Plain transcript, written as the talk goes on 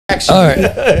action. All right.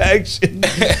 Action.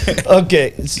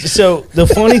 Okay. So the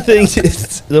funny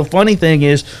thing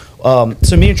is,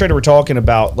 so me and Trader were talking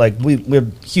about, like, we're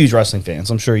huge wrestling fans.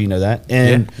 I'm sure you know that.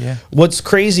 And what's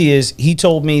crazy is he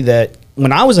told me that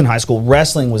when I was in high school,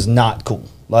 wrestling was not cool.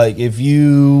 Like, if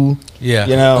you, you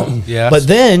know, but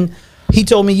then he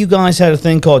told me you guys had a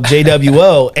thing called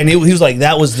JWO, and he was like,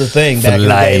 that was the thing back in the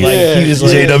day. Like, he was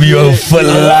like, JWO for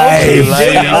life.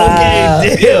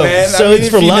 Okay, damn. Man, so I mean, it's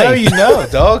for life. You know,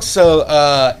 dog.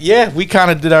 So we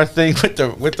kind of did our thing with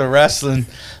the wrestling.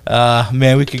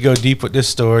 Man, we could go deep with this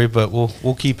story, but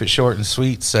we'll keep it short and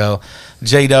sweet. So,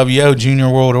 JWO, Junior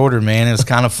World Order, man. It's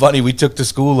kind of funny. We took the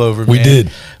school over. We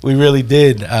did. We really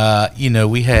did. You know,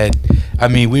 we had. I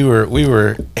mean, we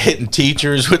were hitting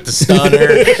teachers with the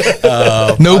stunner.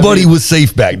 Nobody was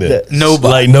safe back then.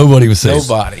 Nobody was safe.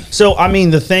 Nobody. So, I mean,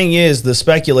 the thing is, the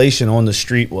speculation on the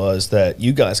street was that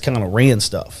you guys kind of ran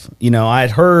stuff. You know, I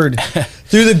had heard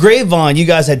through the grapevine you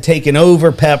guys had taken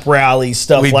over pep rallies,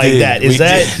 stuff like that. Is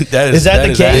that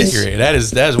the case? Accurate. That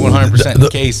is 100% the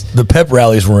case. The pep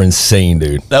rallies were insane,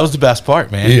 dude. That was the best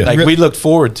part, man. Yeah. Like, we looked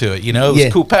forward to it. You know, it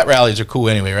was cool. Pep rallies are cool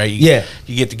anyway, right? You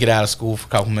get to get out of school for a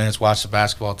couple minutes, watch the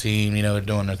basketball team. You know, they're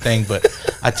doing their thing. But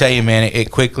I tell you, man,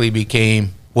 it quickly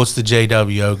became, what's the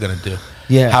JWO going to do?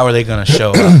 Yeah. How are they going to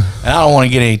show up? And I don't want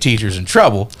to get any teachers in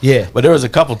trouble. Yeah. But there was a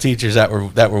couple teachers that were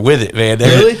with it, man.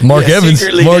 Really? Mark Evans.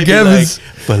 Mark Evans. Like,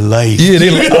 for life. Yeah,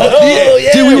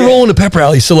 dude, we were rolling the pep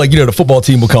rallies. So, like, you know, the football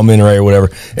team would come in, right, or whatever.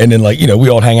 And then, like, you know, we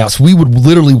all hang out. So we would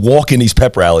literally walk in these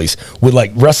pep rallies with,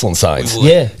 like, wrestling signs.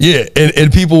 Yeah. Yeah.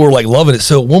 And people were, like, loving it.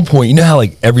 So at one point, you know how,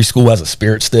 like, every school has a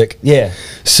spirit stick? Yeah.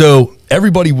 So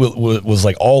everybody was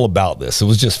like all about this. It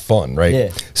was just fun, right?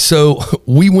 Yeah. So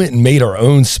we went and made our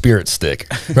own spirit stick.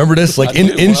 Remember this? Like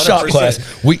in shop class,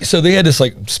 so they had this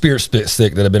like spirit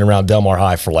stick that had been around Del Mar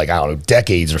High for like, I don't know,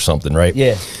 decades or something, right?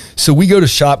 Yeah. So we go to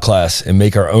shop class and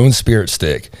make our own spirit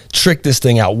stick, trick this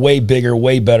thing out way bigger,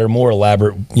 way better, more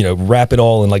elaborate, you know, wrap it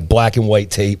all in like black and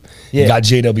white tape. Yeah. Got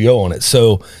JWO on it.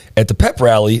 So at the pep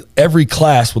rally, every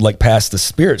class would like pass the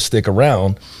spirit stick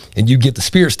around, and you get the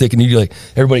spirit stick and you like,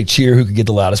 everybody cheer who could get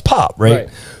the loudest pop, right?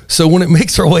 So when it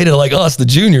makes our way to like us, the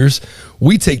juniors,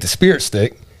 we take the spirit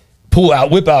stick,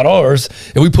 whip out ours,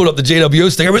 and we put up the JWO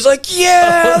stick. Everybody's like,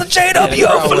 yeah, the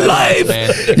JWO for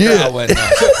life. Yeah.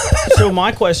 So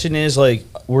my question is, like,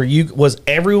 was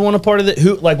everyone a part of it?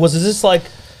 Who, like, was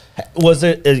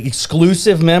it an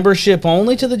exclusive membership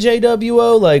only to the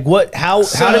JWO? Like, how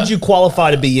did you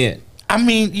qualify to be in? I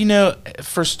mean, you know,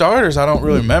 for starters, I don't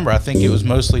really remember. I think it was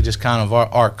mostly just kind of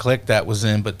our clique that was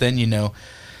in. But then, you know,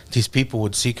 these people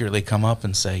would secretly come up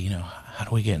and say, you know, how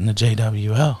do we get in the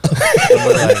JWO?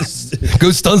 Like,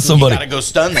 go stun somebody. You gotta go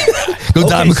stun that guy. Go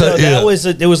diamond cut.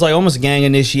 It was like almost a gang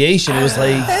initiation. It was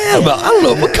like, I don't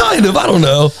know, but kind of. I don't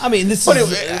know. I mean, let's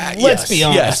be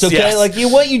honest, okay? Yes. Like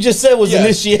what you just said was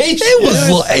initiation. It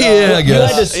was I guess. You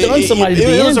had to stun somebody to be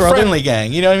in. It was a friendly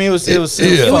gang. You know what I mean? It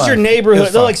was your neighborhood.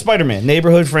 They're like Spider-Man,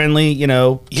 neighborhood friendly. You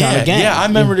know, kind of gang. Yeah, I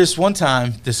remember this one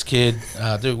time. This kid,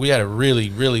 dude, we had a really,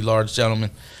 really large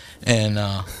gentleman. And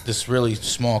this really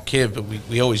small kid, but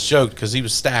we always joked because he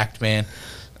was stacked, man.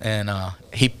 And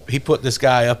he put this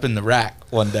guy up in the rack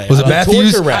one day. Was it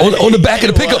Matthews? On the back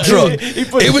of the pickup truck. He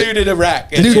put the dude in a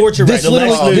rack. Dude, torture rack.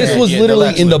 This was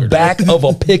literally in the back of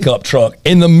a pickup truck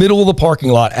in the middle of the parking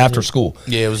lot after school.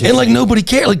 Yeah, it was. And like nobody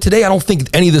cared. Like today, I don't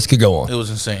think any of this could go on. It was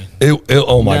insane.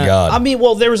 Oh my God. I mean,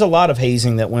 well, there was a lot of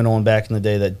hazing that went on back in the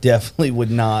day that definitely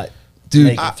would not.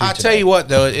 Dude, I tell you what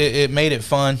though, it made it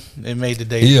fun. It made the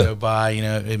days go by. You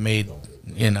know, it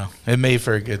made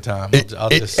for a good time.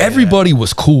 Everybody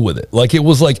was cool with it. Like it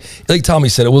was like Tommy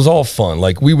said, it was all fun.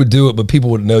 Like we would do it, but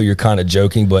people would know you're kind of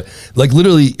joking. But like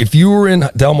literally, if you were in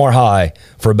Del Mar High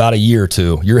for about a year or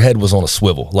two, your head was on a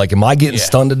swivel. Like, am I getting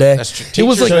stunned today? That's true. It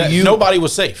was like nobody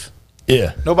was safe.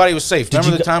 Yeah, nobody was safe.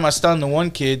 Remember the time I stunned the one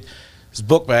kid? His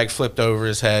book bag flipped over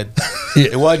his head.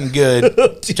 It wasn't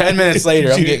good. 10 minutes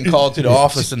later, I'm getting called to the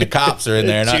office, and the cops are in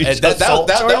there. And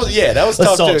that was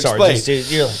tough to explain.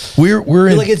 You're like,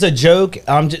 we're like it's a joke.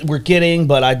 We're kidding,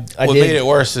 but what made it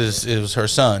worse is it was her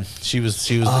son. She was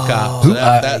the cop. So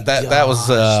that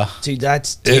was dude.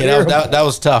 That's terrible. that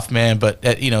was tough, man.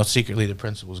 But you know, secretly the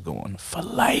principal was going for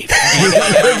life.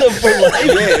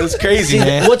 Yeah, it was crazy,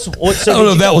 man. What's I don't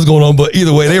know if that was going on, but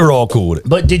either way, they were all cool with it.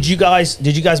 But did you guys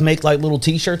make like little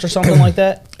T-shirts or something like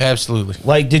that? Absolutely.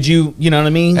 Like, did you know what I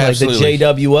mean? Absolutely. Like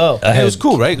the JWO. It was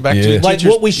cool, right? Back to the like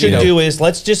teachers, what we should do is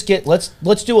let's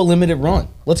do a limited run.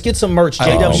 Let's get some merch,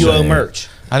 JWO merch.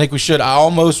 I think we should. I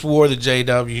almost wore the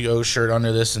JWO shirt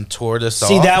under this and tore this off.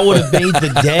 See, that would have made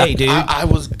the day, dude. I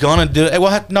was gonna do it. We'll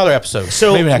have another episode.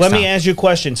 So maybe next let time. me ask you a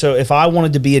question. So if I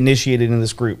wanted to be initiated in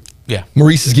this group, Yeah.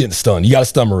 Maurice is getting stunned. You got to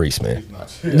stun Maurice, man.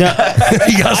 No, you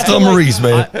got to stun Maurice,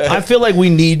 man. I feel like we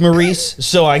need Maurice,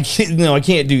 so I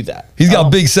can't do that. He's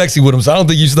got big sexy with him, so I don't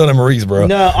think you stunning Maurice, bro.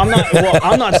 No, I'm not. Well,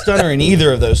 I'm not stunnering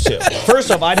either of those two. First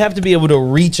off, I'd have to be able to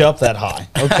reach up that high,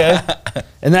 okay,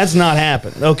 and that's not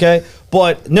happening, okay.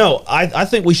 But no, I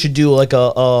think we should do like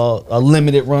a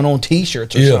limited run on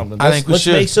T-shirts or something. I think we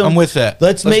should. I'm with that.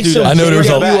 Let's make some I know there's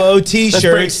JWO T-shirts.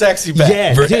 Let's bring sexy back.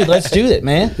 Yeah, dude, let's do it,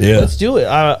 man. Yeah, let's do it.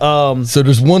 So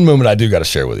there's one moment I do got to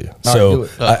share with you. So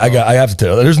I have to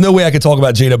tell. There's no way I could talk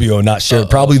about JWO and not share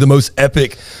probably the most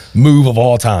epic move of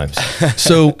all times.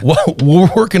 So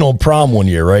we're working on prom one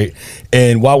year, right?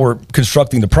 And while we're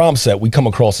constructing the prom set, we come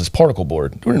across this particle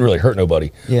board. It didn't really hurt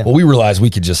nobody. Yeah. Well, we realized we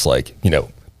could just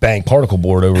bang particle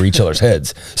board over each other's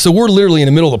heads. So we're literally in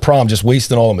the middle of the prom just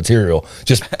wasting all the material,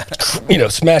 just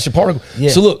smashing particle.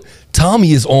 Yeah. So look,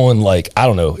 Tommy is on I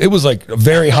don't know, it was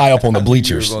very high up on the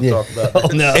bleachers.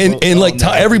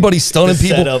 Everybody's stunning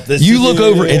people. You look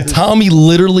over and Tommy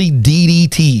literally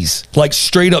DDTs,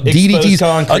 straight up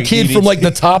DDTs a kid from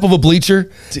the top of a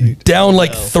bleacher down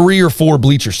 3 or 4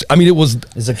 bleachers. I mean, it was.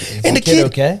 Is the kid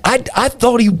okay? I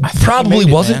thought he probably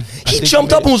wasn't. He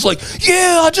jumped up and was like,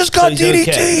 "Yeah, I just got DDT."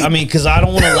 Okay. I mean, because I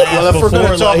don't want to laugh. Well, if we're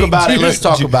going to talk about it, let's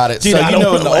talk about it. Dude,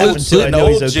 so in the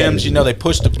old gyms, they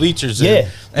push the bleachers in.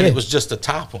 And it was just the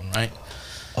top one, right?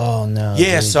 Oh no!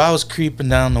 Yeah, dude. So I was creeping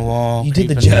down the wall. You did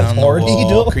the Jeff Hardy,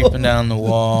 creeping down the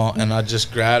wall, and I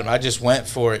just grabbed. I just went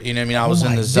for it. You know what I mean? I was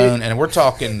in the zone, and we're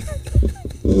talking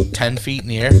 10 feet in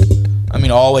the air. I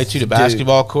mean, all the way to the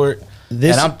basketball court. And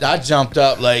I jumped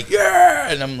up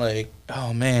and I'm like,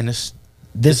 oh man, this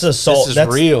assault is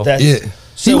real.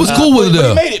 He was cool with it though.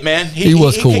 He made it, man. He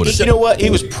was cool with it. You know what? He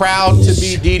was proud to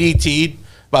be DDT'd.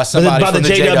 By somebody from the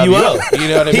JWO. You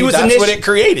know what I mean? That's what it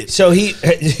created. So he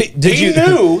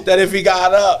knew that if he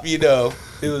got up,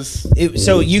 it was.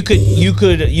 So you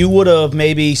would have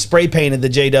maybe spray painted the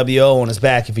JWO on his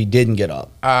back if he didn't get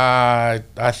up. I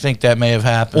think that may have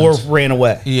happened. Or ran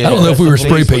away. Yeah, I don't know if we were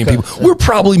spray painting people. We're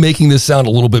probably making this sound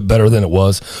a little bit better than it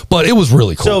was, but it was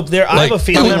really cool. So I have a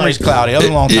feeling memory's cloudy. That was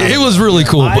a long time. It was really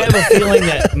cool. I have a feeling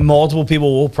that multiple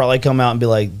people will probably come out and be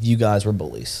like, "You guys were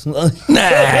bullies." Nah.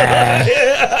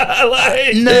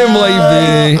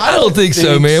 I don't think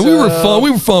so, man. We were fun.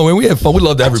 Man. We had fun. We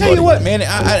loved everybody. I'll tell you what, man.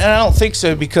 I don't think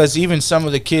so because even some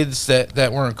of the kids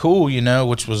that weren't cool,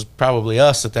 which was probably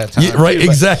us at that time. Yeah, right,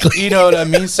 exactly. You know what I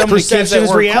mean? Some of the kids that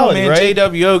weren't cool, man, right?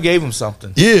 JWO gave them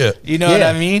something. Yeah. You know what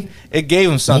I mean? It gave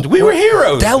them something. We were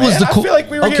heroes. That was the cool. I feel like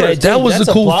we were heroes. That was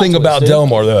the cool thing about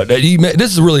Delmar, though.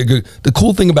 This is really good. The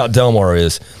cool thing about Delmar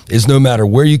is no matter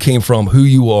where you came from, who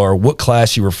you are, what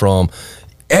class you were from,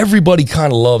 everybody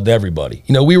kind of loved everybody.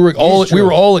 We were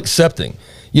all accepting.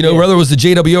 Whether it was the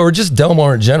JWO or just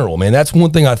Delmar in general, man. That's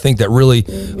one thing I think that really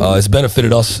has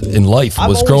benefited us in life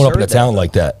was growing up in a town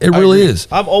like that. It really is.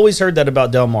 I've always heard that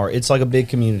about Delmar. It's like a big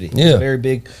community. Yeah. It's a very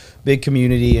big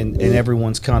community, and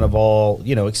everyone's kind of all,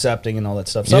 accepting and all that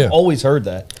stuff. So I've always heard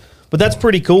that. But that's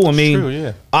pretty cool. I mean, true,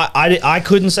 yeah. I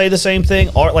couldn't say the same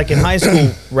thing. Like in high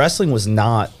school, wrestling was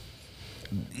not,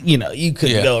 you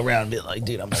couldn't go around and be like,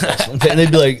 dude, I'm a wrestling fan. They'd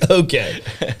be like, okay,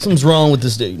 something's wrong with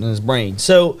this dude in his brain.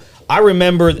 So I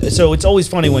remember, it's always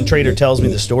funny when Trader tells me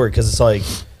the story because it's like,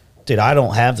 dude, I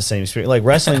don't have the same experience. Like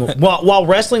wrestling, while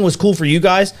wrestling was cool for you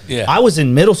guys, I was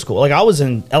in middle school. Like I was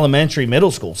in elementary,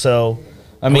 middle school. So,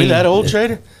 I mean. Are we that old,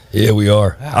 Trader? Yeah, we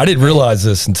are. I didn't realize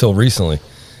this until recently.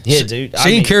 Yeah, dude.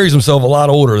 Shane carries himself a lot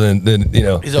older than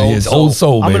his old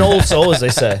soul. I'm an old soul, as they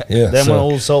say. Yeah, I'm an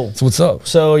old soul. So what's up?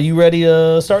 So are you ready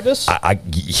to start this?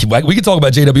 We can talk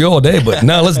about JWO all day, but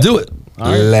now let's do it.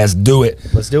 Right. Let's do it.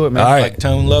 Let's do it, man. All right. Like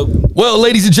Tone Loc. Well,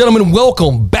 ladies and gentlemen,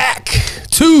 welcome back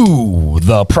to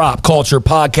the Prop Culture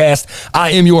Podcast. I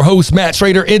am your host, Matt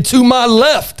Trader, and to my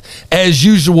left, as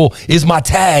usual, is my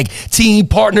tag team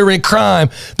partner in crime,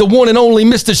 the one and only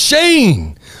Mr.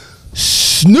 Shane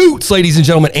Snoots, ladies and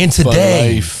gentlemen. And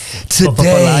today,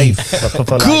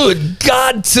 good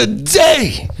God,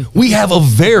 today we have a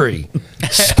very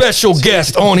special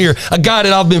guest on here, a guy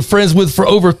that I've been friends with for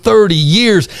over 30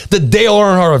 years, the Dale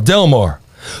Earnhardt of Delmar,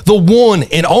 the one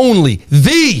and only,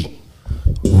 the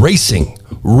racing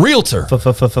realtor,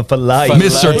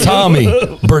 Mr. Tommy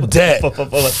Burdett,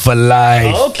 for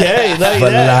life. Okay,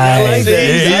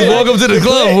 welcome to the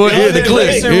club. The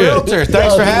click. Realtor.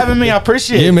 Thanks for having me. I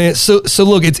appreciate it. Yeah, man. So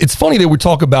look, it's funny that we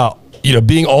talk about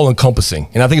being all encompassing,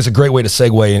 and I think it's a great way to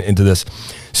segue into this.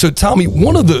 So, Tommy,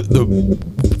 one of the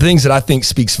things that I think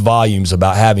speaks volumes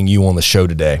about having you on the show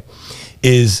today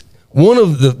is one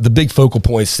of the big focal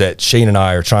points that Shane and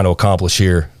I are trying to accomplish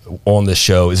here on this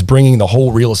show is bringing the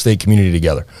whole real estate community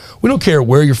together. We don't care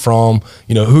where you're from,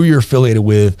 who you're affiliated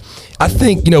with. I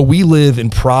think, we live in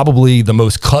probably the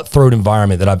most cutthroat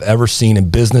environment that I've ever seen in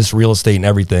business, real estate, and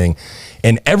everything.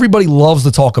 And everybody loves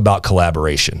to talk about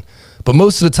collaboration. But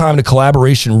most of the time, the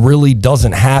collaboration really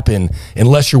doesn't happen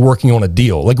unless you're working on a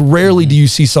deal. Like, rarely do you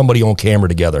see somebody on camera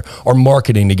together or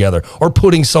marketing together or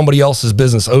putting somebody else's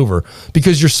business over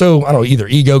because you're so, I don't know, either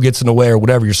ego gets in the way or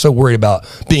whatever. You're so worried about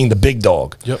being the big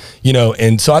dog. Yep.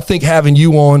 And so I think having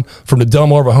you on from the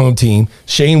Delmarva home team,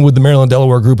 Shane with the Maryland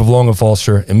Delaware group of Long and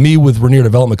Foster, and me with Rainier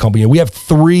Development Company, we have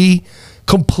 3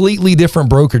 completely different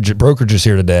brokerages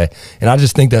here today, and I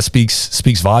just think that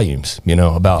speaks volumes,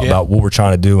 about what we're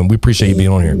trying to do, and we appreciate you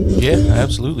being on here. Yeah,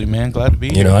 absolutely, man. Glad to be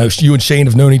here. You and Shane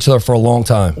have known each other for a long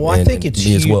time. Well, I think it's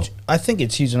huge. Well. I think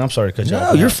it's huge, and I'm sorry to cut you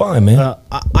off. No, you're fine, man.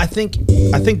 I think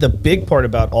the big part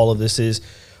about all of this is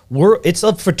it's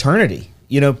a fraternity,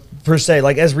 per se.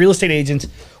 Like, as real estate agents,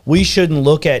 we shouldn't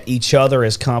look at each other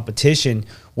as competition.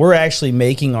 We're actually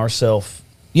making ourselves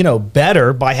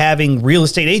better by having real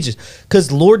estate agents.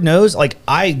 Because Lord knows, like,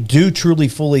 I do truly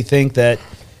fully think that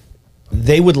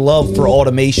they would love for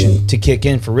automation to kick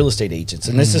in for real estate agents.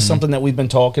 And this is something that we've been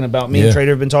talking about, me and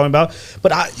Trader have been talking about.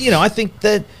 But I think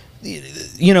that,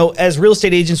 as real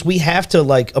estate agents, we have to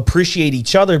like appreciate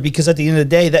each other, because at the end of the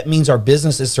day, that means our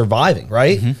business is surviving,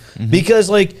 right? Because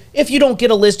like, if you don't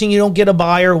get a listing, you don't get a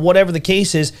buyer, whatever the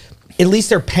case is, at least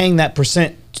they're paying that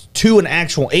percent to an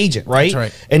actual agent, right?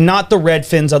 That's right. And not the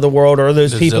Redfins of the world or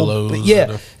those people.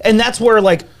 Zillows, and that's where,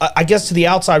 like, I guess to the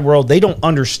outside world, they don't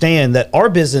understand that our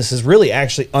business is really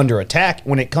actually under attack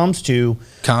when it comes to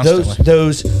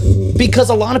those, because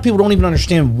a lot of people don't even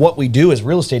understand what we do as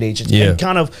real estate agents. And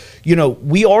kind of,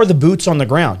 we are the boots on the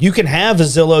ground. You can have a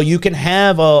Zillow, you can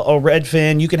have a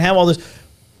Redfin, you can have all this,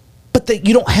 but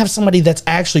you don't have somebody that's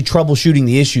actually troubleshooting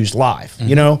the issues live,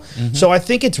 So I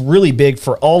think it's really big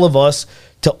for all of us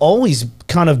to always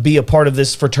kind of be a part of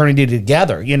this fraternity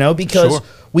together, because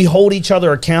we hold each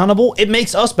other accountable. It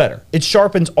makes us better. It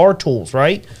sharpens our tools,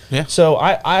 right? Yeah. So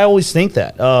I always think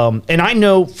that. And I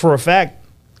know for a fact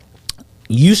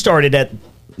you started at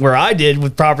where I did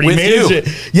with property management.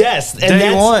 Yes. And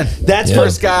Day one. That's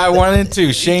first guy I went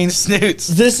into, Shane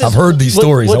Snoots. I've heard these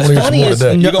stories. What's funny is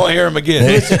you're going to hear them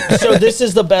again. So this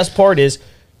is the best part is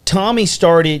Tommy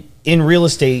started in real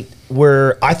estate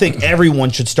where I think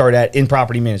everyone should start at in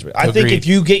property management. I think if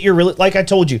you get your like I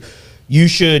told you,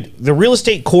 the real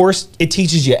estate course, it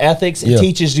teaches you ethics, it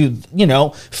teaches you,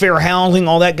 fair housing,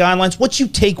 all that guidelines, what you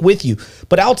take with you.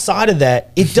 But outside of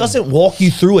that, it doesn't walk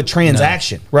you through a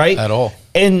transaction, right? At all.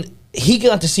 And he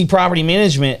got to see property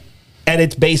management at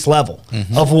its base level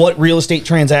of what real estate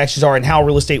transactions are and how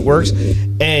real estate works.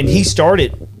 And he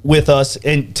started with us.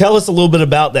 And tell us a little bit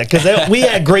about that, because we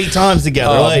had great times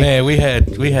together. Man, we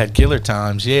had killer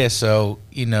times. Yeah. So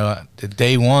the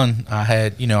day one,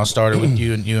 I started with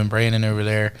you and Brandon over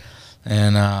there,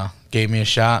 and gave me a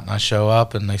shot, and I show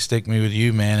up and they stick me with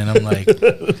you, man. And I'm like,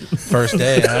 first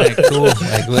day, all right, cool.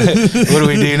 Like, what do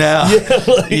we do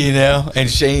now? And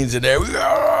Shane's in there,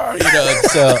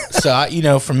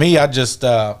 so for me, I just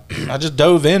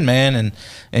dove in, man,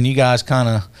 and you guys kind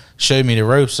of showed me the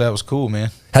ropes. So that was cool, man.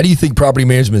 How do you think property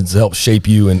management has helped shape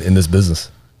you in this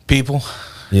business? People.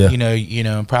 Yeah.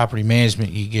 In property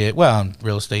management, you get, in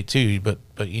real estate too, but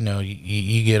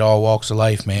you get all walks of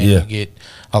life, man. Yeah. You get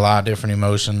a lot of different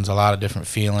emotions, a lot of different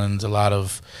feelings, a lot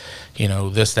of,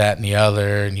 this, that, and the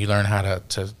other, and you learn how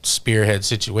to spearhead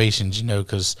situations,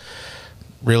 because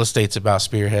real estate's about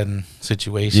spearheading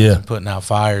situations and putting out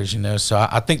fires, So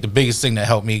I think the biggest thing that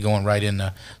helped me going right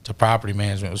into property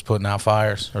management was putting out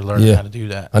fires, or learning how to do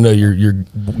that. I know you're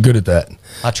good at that.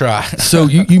 I try. So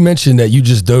you mentioned that you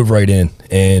just dove right in,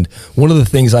 and one of the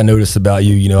things I noticed about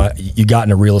you, you got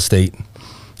into real estate,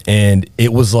 and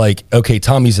it was like, okay,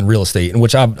 Tommy's in real estate, and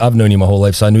which I've known you my whole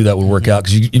life, so I knew that would work out,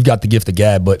 because you've got the gift of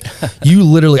gab. But you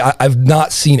literally, I've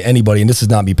not seen anybody, and this is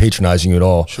not me patronizing you at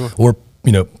all, or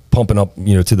pumping up,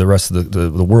 to the rest of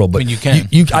the world. But you can.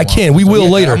 I can. We will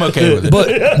later. I'm okay with it.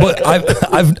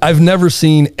 But I've never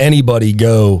seen anybody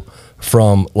go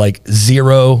from like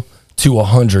 0 to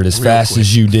 100 as fast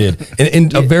as you did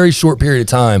in a very short period of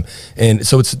time. And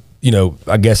so it's,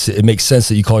 I guess it makes sense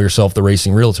that you call yourself the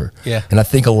racing realtor. Yeah. And I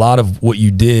think a lot of what you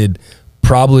did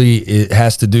probably it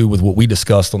has to do with what we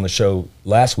discussed on the show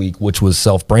last week, which was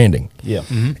self-branding. Yeah.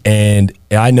 And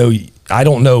I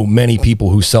don't know many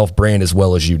people who self-brand as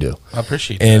well as you do. I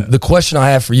appreciate that. And the question I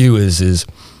have for you is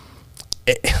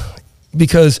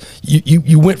because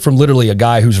you went from literally a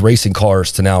guy who's racing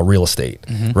cars to now real estate,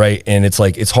 right? And it's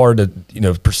like, it's hard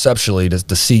to, perceptually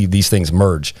to see these things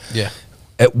merge. Yeah.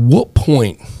 At what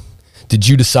point did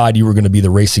you decide you were going to be the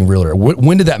racing realtor?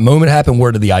 When did that moment happen?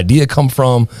 Where did the idea come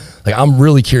from? Like, I'm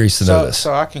really curious to know this.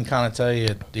 So I can kind of tell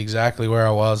you exactly where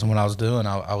I was and what I was doing.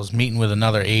 I was meeting with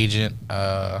another agent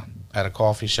at a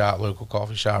coffee shop, local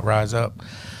coffee shop, Rise Up.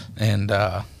 And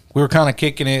we were kind of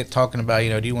kicking it, talking about,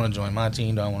 do you want to join my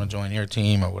team? Do I want to join your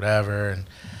team or whatever? And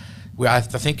I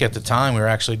think at the time we were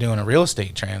actually doing a real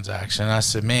estate transaction. And I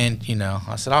said, man,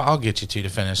 I'll get you to the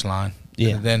finish line.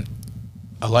 Yeah. And then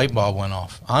a light bulb went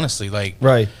off. Honestly, like,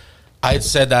 right. I had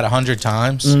said that 100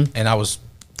 times, and I was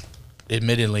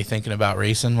admittedly thinking about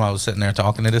racing while I was sitting there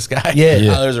talking to this guy. Yeah.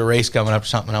 There's a race coming up or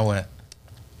something. And I went,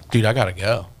 dude, I gotta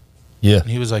go. Yeah. And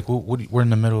he was like, we're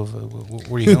in the middle of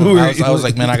where are you going? I was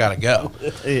like, man, I gotta go.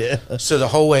 Yeah. So the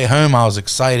whole way home, I was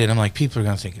excited. I'm like, people are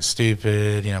gonna think it's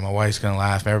stupid. My wife's gonna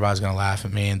laugh. Everybody's gonna laugh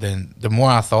at me. And then the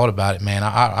more I thought about it, man,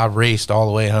 I raced all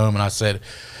the way home, and I said,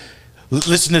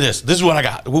 listen to this. This is what I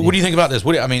got. What do you think about this?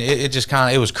 It just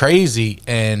kind of, it was crazy.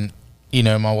 And,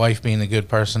 my wife being the good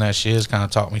person that she is kind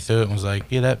of talked me through it and was like,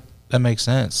 yeah, that makes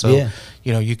sense. So,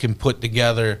 you can put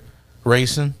together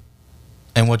racing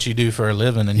and what you do for a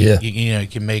living, and you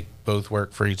can make both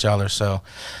work for each other. So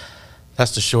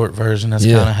that's the short version. That's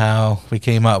kind of how we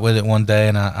came up with it one day.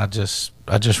 And I just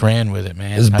ran with it,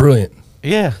 man. It's brilliant.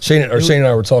 Shane and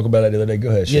I were talking about it the other day. Go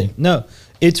ahead, Shane. Yeah, no,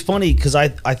 it's funny because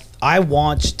I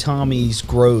watched Tommy's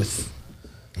growth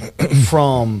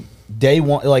from day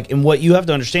one. Like, and what you have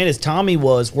to understand is Tommy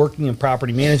was working in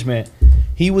property management.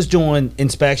 He was doing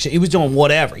inspection. He was doing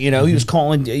whatever. He was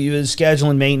calling. He was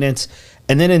scheduling maintenance,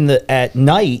 and then at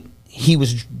night he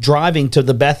was driving to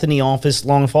the Bethany office,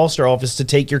 Long and Foster office, to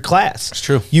take your class. It's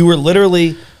true. You were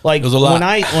literally like, it was a lot.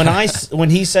 when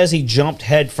he says he jumped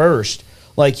head first.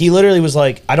 Like, he literally was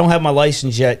like, I don't have my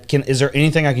license yet. Is there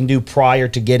anything I can do prior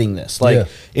to getting this? Like,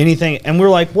 anything? And we're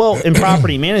like, well, in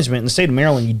property management in the state of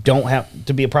Maryland, you don't have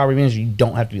to be a property manager. You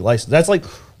don't have to be licensed. That's like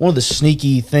one of the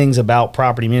sneaky things about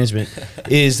property management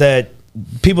is that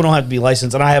people don't have to be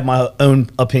licensed. And I have my own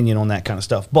opinion on that kind of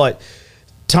stuff. But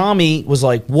Tommy was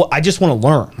like, "What? I just want to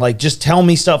learn. Like, just tell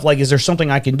me stuff. Like, is there something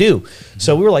I can do?"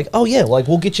 So we were like, "Oh yeah, like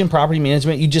we'll get you in property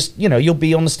management. You just, you'll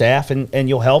be on the staff and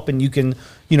you'll help and you can,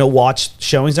 watch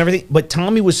showings and everything." But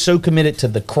Tommy was so committed to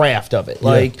the craft of it,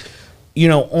 like,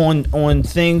 on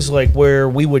things like where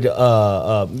we would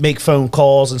make phone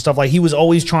calls and stuff. Like, he was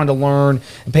always trying to learn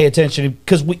and pay attention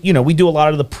because we do a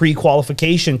lot of the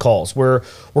pre-qualification calls where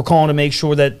we're calling to make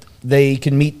sure that they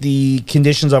can meet the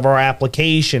conditions of our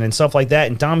application and stuff like that.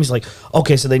 And Tommy's like,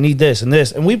 okay, so they need this and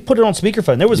this. And we put it on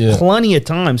speakerphone. There was plenty of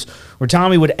times where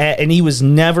Tommy would, and he was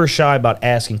never shy about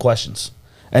asking questions.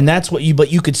 And that's but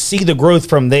you could see the growth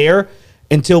from there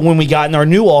until when we got in our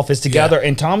new office together.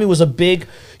 And Tommy was a big,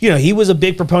 he was a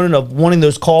big proponent of wanting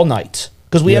those call nights.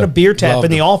 Because we had a beer tap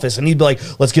in the office, and he'd be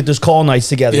like, let's get those call nights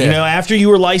together. After you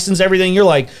were licensed, everything, you're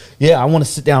like, yeah, I want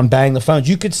to sit down and bang the phones.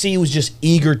 You could see he was just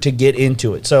eager to get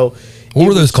into it. So, what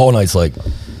were those call nights like?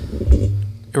 They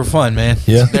were fun, man.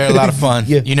 Yeah. They're a lot of fun.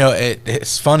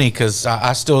 It's funny because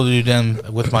I still do them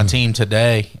with my team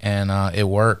today, and it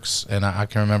works. And I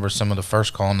can remember some of the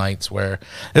first call nights where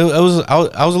I was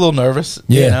a little nervous.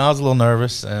 I was a little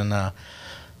nervous, and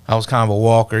I was kind of a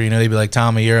walker, they'd be like,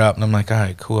 Tommy, you're up. And I'm like, all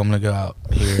right, cool, I'm going to go out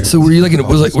here. So were you like,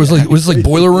 was this like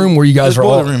boiler room where you guys were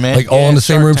all, room, all in the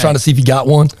same room trying to see if you got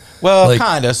one? Well,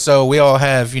 kind of. So we all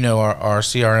have, our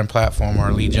CRM platform,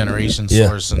 our lead generation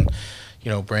source. And,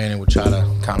 Brandon would try to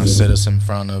kind of sit us in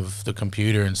front of the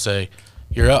computer and say,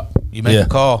 you're up. You make a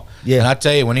call. Yeah. And I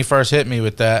tell you, when he first hit me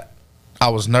with that, I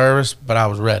was nervous, but I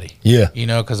was ready. Yeah.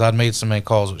 Because I'd made so many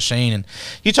calls with Shane. And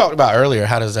you talked about earlier,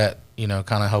 how does that,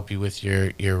 kind of help you with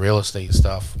your real estate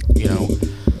stuff,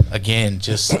 again,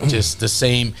 just the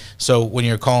same. So when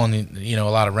you're calling, a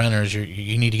lot of renters,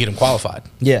 you need to get them qualified.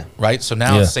 Yeah. Right. So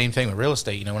now it's the same thing with real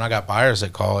estate. When I got buyers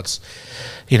that call, it's,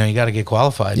 you got to get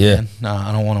qualified. Yeah. Man.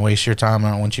 I don't want to waste your time.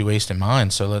 I don't want you wasting mine.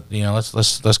 So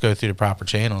let's go through the proper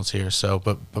channels here. So,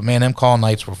 but man, them call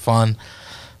nights were fun.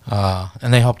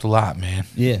 And they helped a lot, man.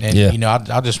 Yeah. And,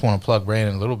 I just want to plug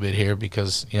Brandon a little bit here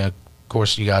because, of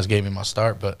course, you guys gave me my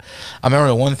start, but I remember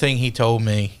the one thing he told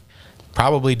me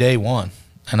probably day one,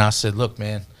 and I said, look,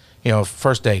 man,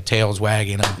 first day, tails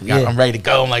wagging, I'm ready to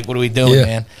go. I'm like, what are we doing,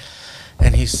 man?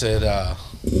 And he said,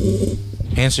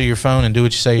 answer your phone and do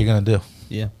what you say you're going to do.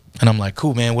 Yeah. And I'm like,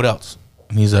 cool, man, what else?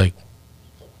 And he's like,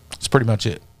 that's pretty much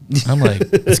it. I'm like,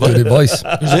 that's good advice. Is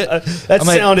it? That's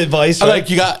sound advice. I'm like,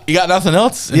 you got nothing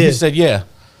else? And he said,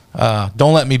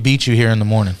 don't let me beat you here in the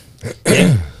morning.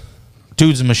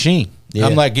 Dude's a machine. Yeah.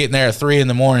 I'm like getting there at 3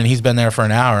 a.m. He's been there for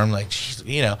an hour. I'm like,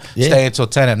 stay until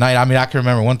 10 at night. I mean, I can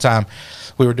remember one time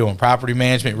we were doing property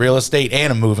management, real estate,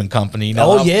 and a moving company. You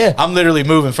know, I'm literally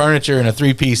moving furniture in a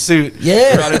 3-piece suit.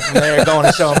 Yeah. Running from there, going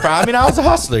to showing property. I mean, I was a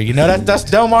hustler. You know, that's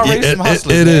Delmar Racing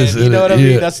hustler. It is. You know what I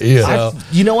mean? That's,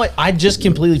 you know what? I just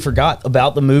completely forgot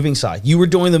about the moving side. You were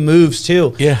doing the moves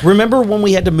too. Yeah. Remember when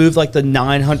we had to move like the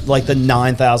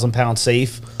 9,000-pound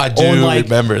safe? I do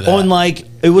remember that. On like,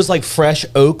 it was like fresh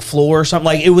oak floor or something.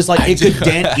 Like it was like it could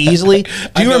dent easily.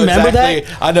 Do you remember that?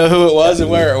 I know who it was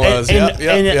and where it was.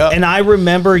 And I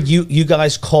remember you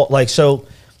guys called, like, so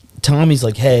Tommy's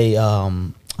like, hey,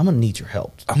 I'm gonna need your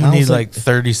help. I'm gonna need like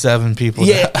 37 people.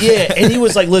 Yeah. And he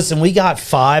was like, listen, we got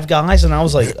 5 guys. And I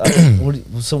was like,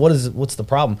 what's the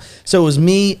problem? So it was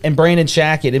me and Brandon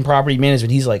Shackett in property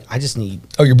management. He's like, I just need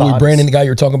your boy Brandon, the guy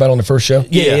you were talking about on the first show?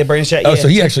 Yeah, Brandon Shackett. Oh, so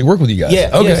he actually worked with you guys. Yeah.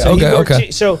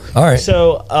 Okay. So all right.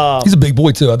 So he's a big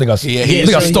boy too. I think I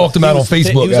stalked him out on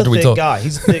Facebook after we talked. Guy.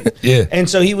 He's a thick. Yeah. And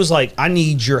so he was like, I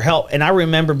need your help. And I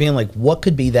remember being like, what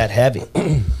could be that heavy?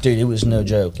 Dude, it was no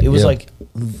joke. It was like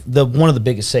one of the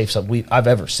biggest safes I've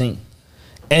ever seen.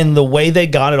 And the way they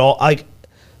got it all, like,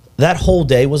 that whole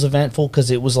day was eventful because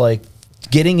it was like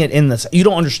getting it in the, you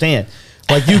don't understand.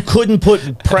 Like, you couldn't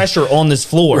put pressure on this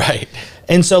floor. Right.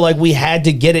 And so, like, we had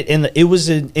to get it in it was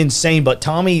insane, but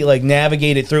Tommy, like,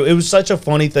 navigated through. It was such a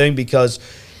funny thing because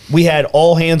we had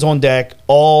all hands on deck,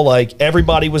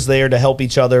 everybody was there to help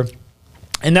each other.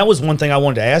 And that was one thing I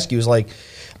wanted to ask you is, like,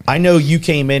 I know you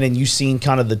came in and you seen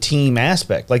kind of the team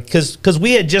aspect, like, because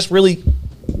we had just really,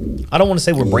 I don't want to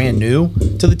say we're brand new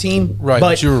to the team, right?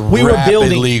 But we were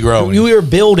rapidly growing. We were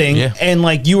building, and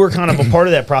like you were kind of a part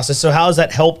of that process. So how has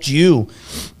that helped you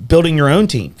building your own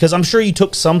team? Because I'm sure you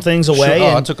took some things away.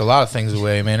 Sure. I took a lot of things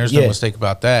away, man. There's no mistake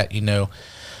about that. You know,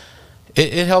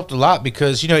 it helped a lot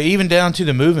because, you know, even down to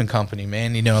the moving company,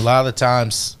 man. You know, a lot of the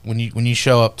times when you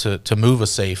show up to move a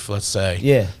safe, let's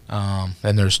say,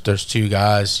 and there's 2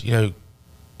 guys, you know,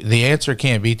 the answer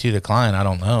can't be to the client, I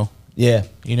don't know. Yeah.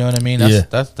 You know what I mean?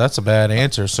 That's a bad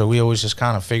answer. So we always just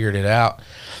kind of figured it out.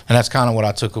 And that's kind of what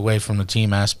I took away from the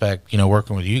team aspect, you know,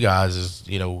 working with you guys is,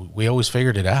 you know, we always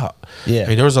figured it out. Yeah. I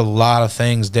mean, there was a lot of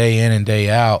things day in and day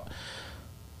out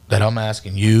that I'm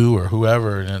asking you or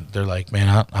whoever, and they're like,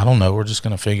 man, I don't know. We're just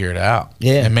going to figure it out.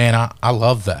 Yeah. And, man, I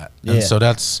love that. Yeah. And so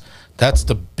that's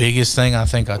the biggest thing I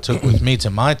think I took with me to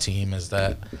my team is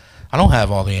that I don't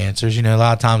have all the answers. You know, a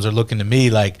lot of times they're looking to me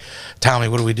like, Tommy,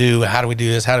 what do we do? How do we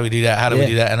do this? How do we do that? How do we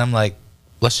do that? And I'm like,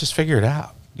 let's just figure it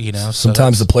out. You know,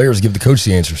 sometimes the players give the coach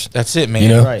the answers. That's it, man. You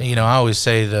know, You know, I always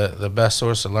say the best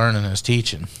source of learning is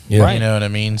teaching. Yeah. Right. You know what I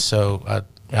mean? So I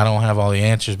don't have all the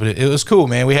answers, but it was cool,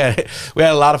 man. We had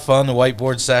a lot of fun, the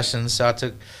whiteboard sessions. So I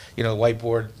took, you know,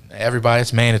 whiteboard. Everybody,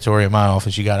 it's mandatory in my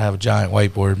office. You got to have a giant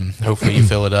whiteboard, and hopefully you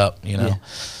fill it up. You know,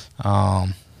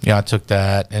 I took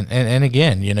that, and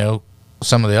again, you know,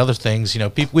 some of the other things, you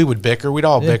know, we would bicker. We'd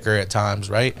all bicker at times,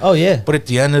 right? Oh yeah. But at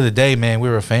the end of the day, man, we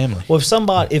were a family. Well,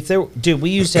 we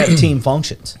used to have team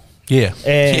functions. Yeah.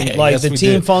 And yes, the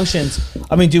team functions.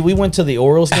 I mean, dude, we went to the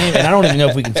Orioles game, and I don't even know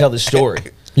if we can tell this story.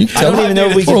 You can tell I don't even know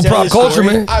if we can tell prop this culture, story.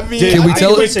 man. I mean, can we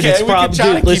tell it? Listen, it's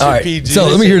probably all right. So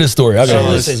let me hear this story.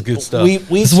 This is good stuff.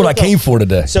 This is what I came for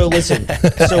today. So listen,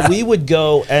 so we would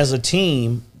go as a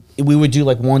team. We would do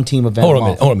like one team event. Hold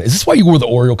on a minute. Is this why you wore the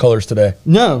Oriole colors today?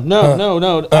 No.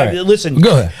 Right. Listen,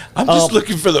 go ahead. I'm just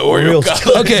looking for the Oriole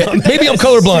colors. Okay, maybe I'm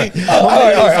colorblind. All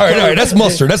right. That's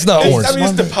mustard. That's not orange. I mean,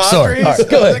 it's the Padres. Sorry. All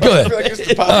right, go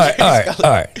ahead. All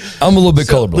right. I'm a little bit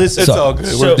colorblind. Listen, it's all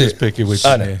good. We're just picking with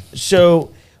you, man.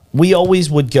 So we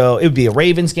always would go. It would be a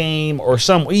Ravens game or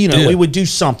we would do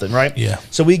something, right? Yeah.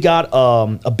 So we got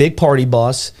a big party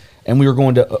bus, and we were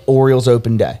going to Orioles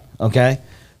open day. Okay.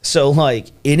 So, like,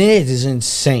 it is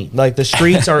insane. Like, the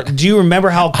streets are... Do you remember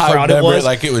how crowded it was?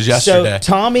 Like it was yesterday.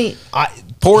 So, Tommy...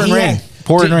 Pouring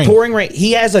rain.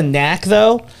 He has a knack,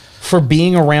 though, for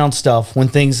being around stuff when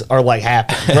things are, like,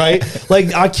 happening, right?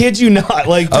 Like, I kid you not.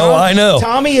 Like, I know.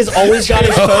 Tommy has always got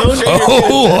his phone.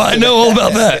 I know all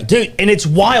about that. Dude, and it's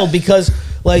wild because,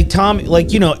 like, Tommy...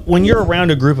 Like, you know, when you're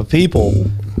around a group of people,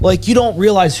 like, you don't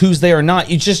realize who's there or not.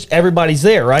 You just... Everybody's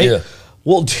there, right? Yeah.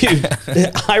 Well, dude,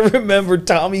 I remember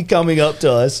Tommy coming up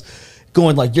to us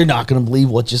going like, you're not going to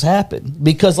believe what just happened.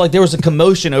 Because like there was a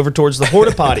commotion over towards the porta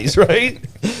potties, right?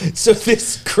 So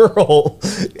this girl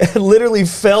literally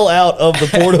fell out of the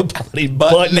porta potty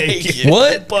butt naked.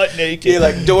 What? Butt naked. Yeah,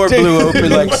 like door blew open,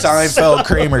 like Seinfeld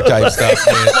Kramer type stuff,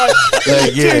 man.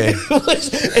 Like, yeah.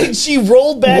 And she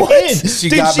rolled back in. She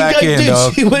got back in,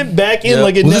 dog. She went back in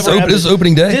like it Was never this happened. This was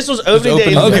opening day? This was opening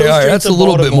day. Okay, all right. That's a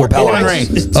little bit more Pouring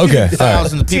palatable. rain. Okay,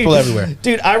 Thousands of people everywhere.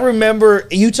 Dude, I remember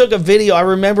you took a video. I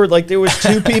remember like there was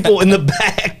 2 people in the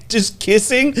back just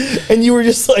kissing, and you were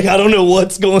just like, I don't know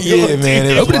what's going on. Yeah, man.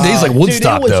 Dude. Opening day's like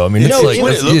Woodstock, though. I mean, it's like,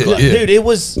 dude, it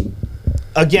was.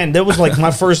 Again, that was like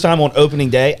my first time on opening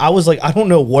day. I was like, I don't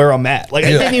know where I'm at. Like, I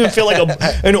didn't even feel like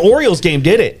an Orioles game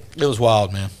did it. It was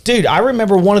wild, man. Dude, I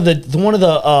remember one of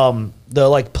the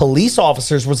like police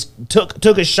officers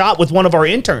took a shot with one of our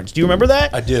interns. Do you remember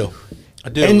that? I do.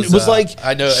 And it was like,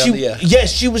 I know.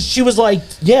 she was like,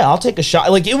 yeah, I'll take a shot.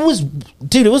 Like it was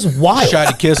wild. Tried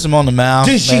to kiss him on the mouth.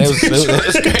 Dude, man, it was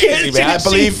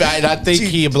crazy, man. I think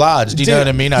he obliged. You know what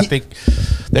I mean? I think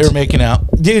they were making out.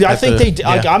 Dude, I think they.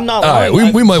 Like, I'm not. All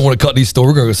right, we might want to cut these stories.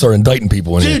 We're going to start indicting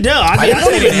people in here. Dude, no, I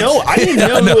don't even know. I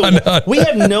didn't know. We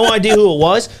have no idea who it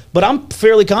was, but I'm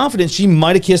fairly confident she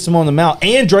might have kissed him on the mouth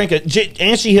and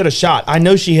and she hit a shot. I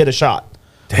know she hit a shot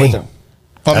with him.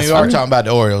 I mean, we are talking about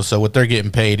the Orioles, so what they're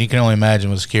getting paid, you can only imagine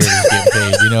what security's getting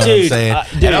paid. You know what I'm saying?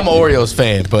 And I'm an Orioles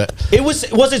fan, but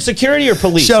was it security or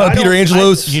police? Shout out Peter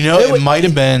Angelos. It might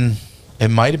have been. It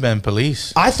might have been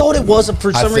police. I thought it was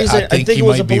for some reason. I think it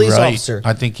was a police officer.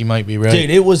 I think you might be right,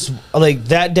 dude. It was like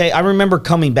that day. I remember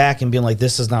coming back and being like,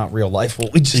 "This is not real life."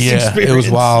 What we just experienced. It was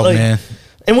wild, man.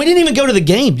 And we didn't even go to the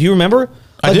game. Do you remember?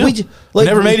 I do. We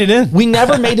never made it in. We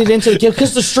never made it into the game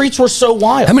because the streets were so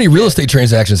wild. How many real estate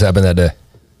transactions happened that day?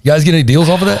 You guys get any deals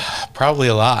off of that? Probably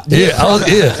a lot. Yeah.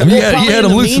 I mean, you had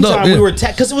them loosen up. We were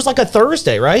because it was like a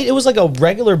Thursday, right? It was like a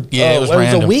regular. Yeah, it was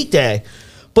random. A weekday.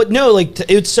 But no, like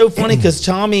it's so funny because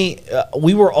Tommy,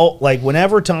 we were all like,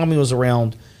 whenever Tommy was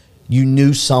around, you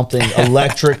knew something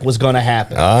electric was going to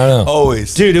happen. I know.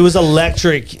 Always, dude. It was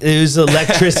electric. It was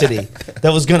electricity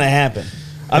that was going to happen.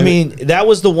 I mean, that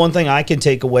was the one thing I can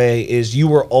take away is you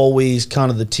were always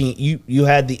kind of the team. You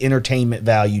had the entertainment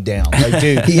value down. Like,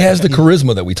 dude, he has the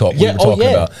charisma that we were talking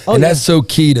about, and that's so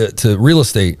key to real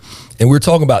estate. And we were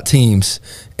talking about teams,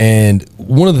 and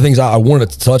one of the things I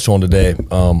wanted to touch on today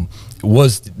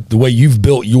was the way you've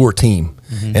built your team.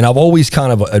 Mm-hmm. And I've always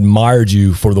kind of admired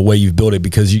you for the way you've built it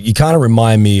because you kind of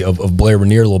remind me of Blair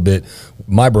Rainier a little bit,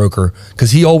 my broker, because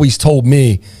he always told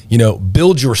me,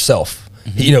 build yourself.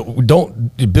 Mm-hmm.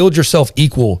 Don't build yourself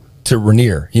equal to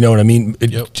Rainier. You know what I mean?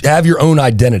 Have your own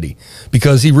identity,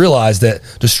 because he realized that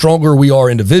the stronger we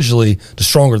are individually, the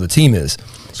stronger the team is.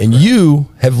 And you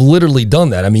have literally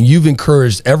done that. I mean, you've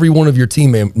encouraged every one of your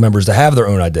team members to have their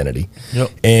own identity.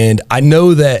 Yep. And I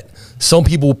know that some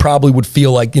people probably would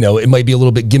feel like, it might be a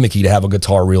little bit gimmicky to have a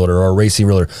guitar realtor or a racing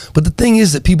realtor. But the thing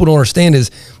is that people don't understand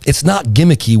is it's not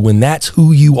gimmicky when that's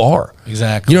who you are.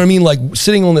 Exactly. You know what I mean? Like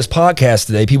sitting on this podcast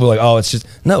today, people are like, oh, it's just,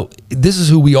 no, this is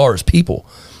who we are as people.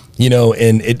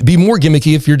 And it'd be more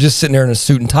gimmicky if you're just sitting there in a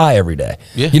suit and tie every day.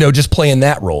 Yeah. Just playing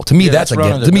that role. To me, that's a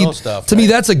gimmick. To me,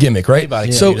 that's a gimmick,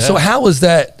 right? So how has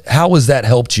that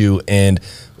helped you? And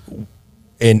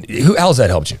how has that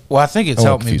helped you? Well, I think it's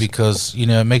helped me because,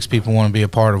 it makes people want to be a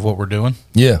part of what we're doing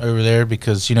over there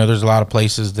because, there's a lot of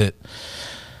places that,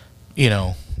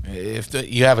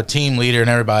 if you have a team leader and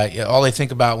everybody, all they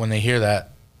think about when they hear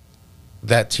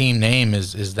that team name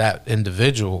is that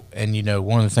individual. And,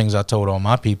 one of the things I told all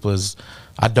my people is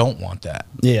I don't want that.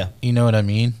 Yeah. You know what I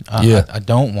mean? I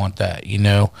don't want that,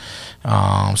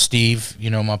 Steve,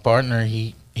 my partner,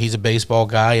 he's a baseball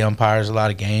guy. He umpires a lot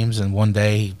of games, and one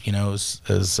day, is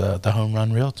the home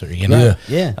run realtor.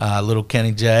 Little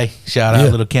Kenny J. Shout out,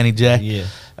 little Kenny J. Yeah.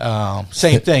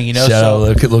 Same thing, Shout out,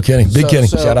 little Kenny, Big Kenny.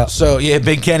 Shout out. So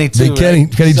Big Kenny too. Big Kenny,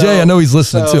 right? Kenny J. I know he's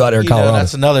listening too out there in Colorado.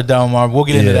 That's another Delmar. We'll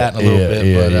get into that in a little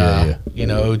bit.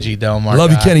 But OG Delmar.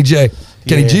 Love you, Kenny J.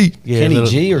 Kenny G. Kenny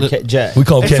G or J? We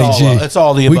call him Kenny G. It's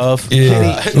all the above. We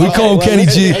call him Kenny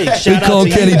G. We call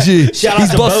him Kenny G. Shout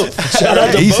out to both. Shout out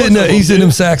to both. He's hitting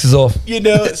them saxes off.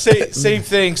 Same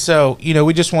thing. So,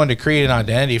 we just wanted to create an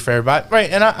identity for everybody. Right.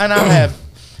 And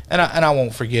I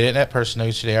won't forget it. That person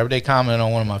knows today. They commented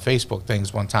on one of my Facebook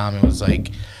things one time. It was like,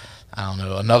 I don't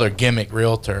know, another gimmick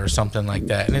realtor or something like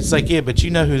that. And it's like, yeah, but you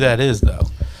know who that is, though.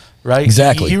 Right?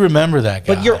 Exactly. You remember that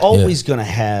guy. But you're always going to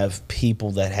have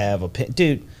people that have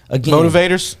dude, again.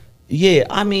 Motivators? Yeah.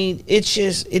 I mean, it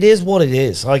is what it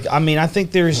is. Like, I mean, I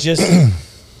think there's just.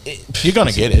 You're going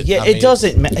to get it. Yeah, it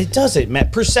doesn't matter.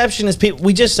 Perception is people.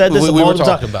 We just said this we all were the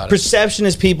talking time. about it. Perception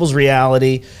is people's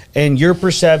reality, and your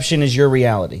perception is your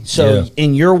reality. So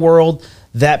in your world,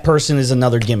 that person is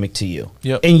another gimmick to you.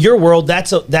 Yep. In your world,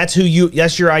 that's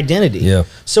your identity. Yeah.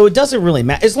 So it doesn't really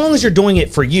matter as long as you're doing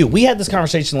it for you. We had this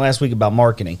conversation last week about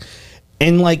marketing.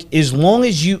 And like, as long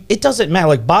as it doesn't matter.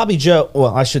 Like Bobby Joe,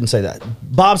 well, I shouldn't say that.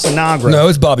 Bob Sinagra. No,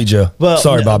 it's Bobby Joe. Well,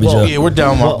 sorry, Bobby Joe. Yeah, we're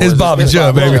down. It's Bobby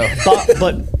Joe, baby.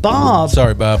 But Bob,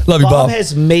 Sorry, Bob. Love you, Bob.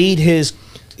 has made his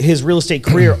real estate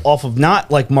career off of not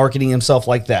like marketing himself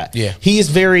like that. Yeah. He is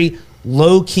very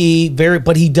low key,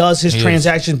 but he does his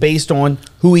transaction based on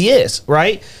who he is,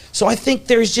 right? So I think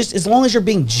there's just, as long as you're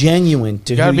being genuine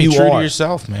to You gotta who be you true are, to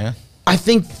yourself, man. I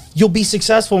think you'll be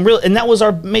successful in real. And that was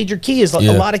our major key is like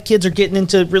a lot of kids are getting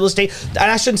into real estate. And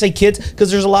I shouldn't say kids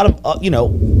because there's a lot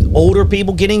of, older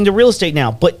people getting into real estate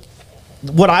now. But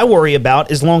what I worry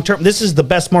about is long term. This is the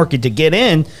best market to get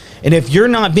in. And if you're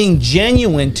not being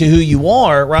genuine to who you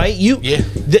are, right,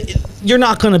 you're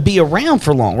not going to be around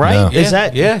for long, right? No. Is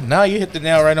that? Yeah, no, you hit the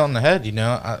nail right on the head.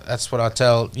 That's what I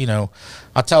tell,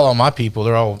 I tell all my people,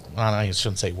 they're all, I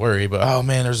shouldn't say worry, but, oh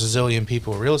man, there's a zillion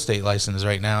people with real estate licenses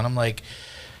right now. And I'm like,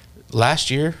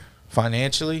 last year,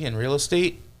 financially in real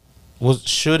estate,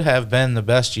 should have been the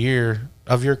best year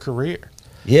of your career.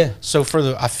 Yeah. So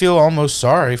I feel almost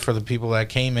sorry for the people that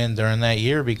came in during that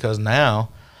year because now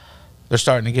they're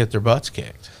starting to get their butts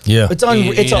kicked. Yeah. It's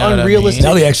unrealistic.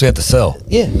 Now they actually have to sell.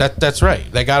 Yeah. That's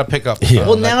right. They got to pick up.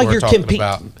 Well, now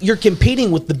you're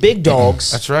competing with the big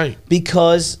dogs. That's right.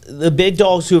 Because the big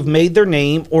dogs who have made their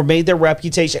name or made their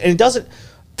reputation, and it doesn't.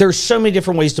 There's so many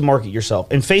different ways to market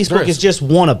yourself, and Facebook is just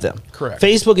one of them. Correct.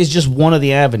 Facebook is just one of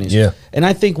the avenues. Yeah. And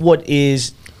I think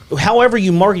however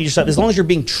you market yourself, as long as you're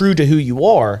being true to who you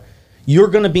are, you're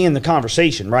going to be in the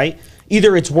conversation, right?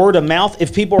 Either it's word of mouth.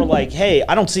 If people are like, hey,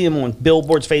 I don't see him on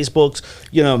billboards, Facebooks,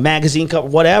 magazine cover,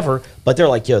 whatever, but they're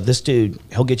like, yo, this dude,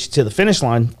 he'll get you to the finish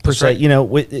line, per se,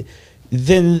 right.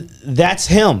 Then that's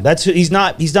him. He's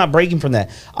not breaking from that.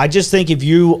 I just think if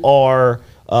you are,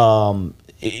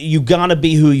 you gotta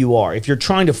be who you are. If you're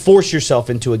trying to force yourself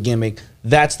into a gimmick,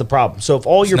 that's the problem. So if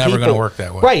all your people, never gonna work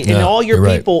that way, right? And all your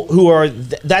people who are,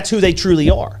 that's who they truly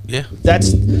are. Yeah,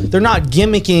 they're not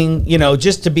gimmicking,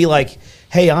 just to be like,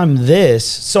 hey, I'm this.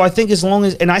 So I think as long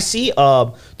as, and I see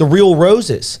the Real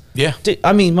Roses. Yeah. Dude,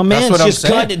 I mean, my man's just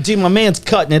cutting it. Dude, my man's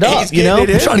cutting it up, I'm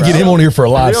trying to get him on here for a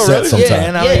live set sometime. Yeah,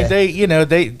 and I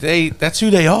mean, they that's who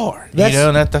they are.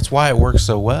 That's why it works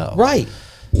so well. Right.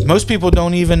 Most people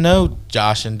don't even know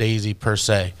Josh and Daisy per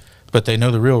se, but they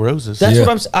know the Real Roses. That's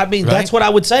what I mean, right? That's what I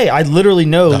would say. I literally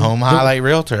know the home highlight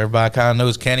realtor. Everybody kind of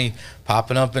knows Kenny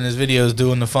popping up in his videos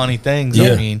doing the funny things.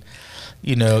 Yeah. I mean,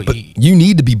 but you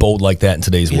need to be bold like that in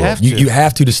today's world. You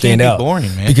have to stand out.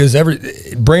 Boring, man. Because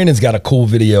Brandon's got a cool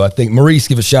video. I think Maurice,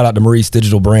 give a shout out to Maurice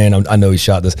Digital Brand. I know he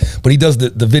shot this, but he does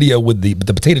the video with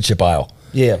the potato chip aisle.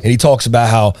 Yeah, and he talks about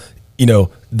how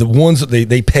the ones that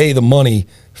they pay the money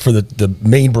for the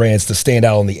main brands to stand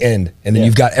out on the end, and then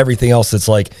you've got everything else that's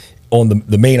like on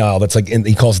the main aisle that's like,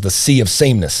 he calls it the sea of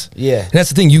sameness. Yeah. And that's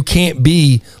the thing, you can't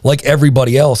be like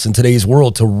everybody else in today's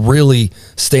world to really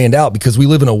stand out, because we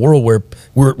live in a world where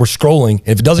we're scrolling, and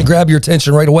if it doesn't grab your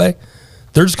attention right away,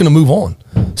 they're just going to move on.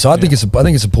 So I think it's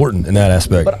important in that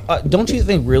aspect. But don't you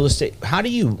think real estate, how do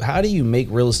you make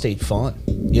real estate fun,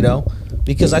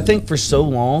 Because I think for so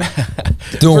long,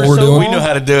 doing what we're doing, we know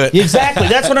how to do it. Exactly.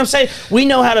 That's what I'm saying. We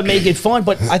know how to make it fun,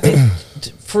 but I think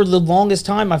for the longest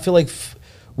time, I feel like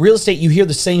real estate, you hear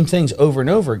the same things over and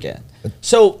over again.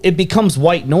 So it becomes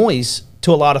white noise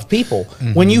to a lot of people.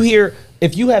 Mm-hmm. When you hear,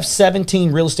 if you have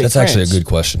 17 real estate friends. That's actually a good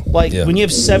question. Like when you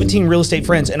have 17 real estate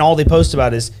friends and all they post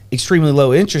about is extremely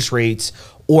low interest rates,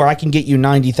 or I can get you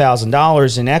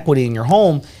 $90,000 in equity in your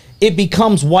home, it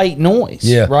becomes white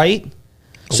noise, right?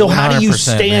 So how do you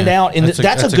stand out in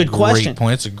that's a good question.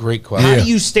 It's a great question. How do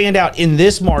you stand out in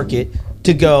this market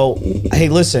to go, hey,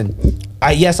 listen,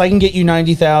 yes, I can get you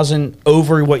 $90,000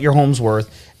 over what your home's worth,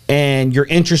 and your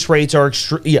interest rates are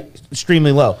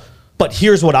extremely low. But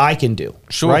here's what I can do,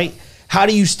 right? How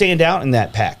do you stand out in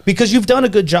that pack? Because you've done a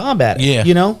good job at it,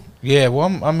 Yeah, well,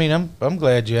 I'm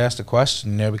glad you asked the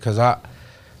question there, because I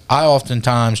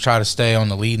oftentimes try to stay on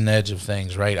the leading edge of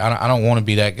things, right? I don't want to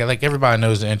be that guy. Like, everybody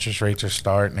knows the interest rates are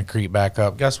starting to creep back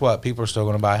up. Guess what? People are still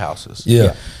going to buy houses.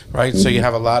 Yeah. Right? So you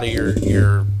have a lot of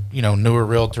your newer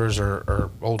realtors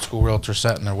or old school realtors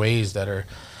set in their ways that are,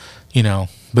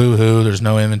 boo-hoo, there's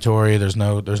no inventory, there's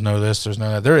no this, there's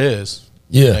no that. There is.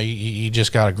 Yeah. You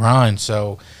just got to grind.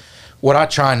 So what I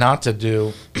try not to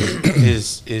do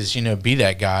is be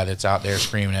that guy that's out there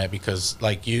screaming at, because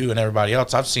like you and everybody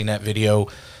else, I've seen that video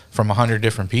from 100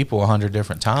 different people 100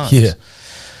 different times. Yeah.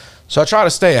 So I try to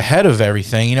stay ahead of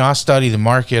everything. You know, I study the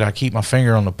market. I keep my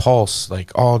finger on the pulse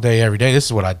like all day, every day. This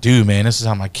is what I do, man. This is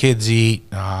how my kids eat.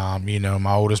 You know,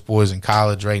 my oldest boy's in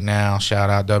college right now. Shout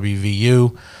out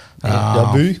WVU.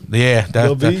 Yeah,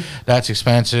 that's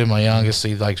expensive. My youngest,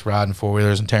 he likes riding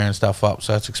 4-wheelers and tearing stuff up,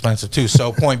 so that's expensive too.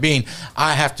 So point being,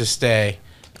 I have to stay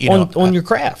on your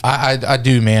craft. I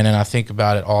do, man, and I think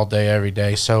about it all day, every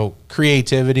day. So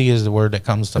creativity is the word that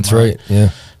comes to mind. That's right.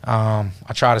 Yeah.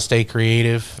 I try to stay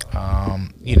creative.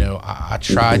 You know, I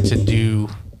try to do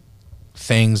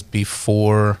things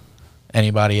before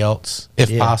anybody else,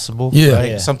 if possible. Yeah.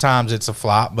 Right? Sometimes it's a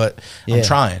flop, but I'm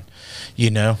trying.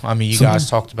 You know, I mean, you guys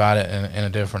talked about it in a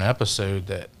different episode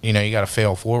that, you know, you got to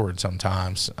fail forward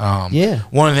sometimes. One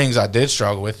of the things I did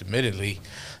struggle with, admittedly,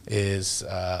 is,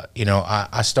 you know,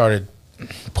 I started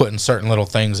putting certain little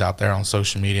things out there on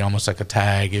social media, almost like a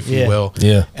tag, if you will.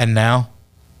 Yeah. And now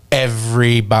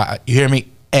everybody, you hear me?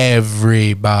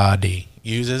 Everybody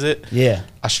uses it. Yeah.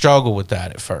 I struggle with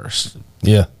that at first.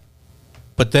 Yeah.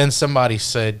 But then somebody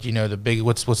said, you know,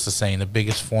 what's the saying? The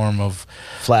biggest form of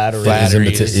flattery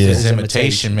is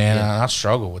imitation, man. Yeah. And I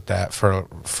struggled with that for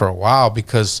a while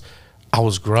because I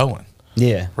was growing.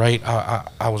 Yeah. Right.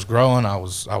 I was growing. I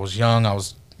was young. I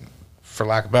was, for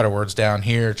lack of better words, down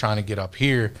here trying to get up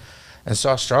here, and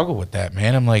so I struggled with that,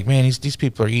 man. I'm like, man, these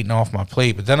people are eating off my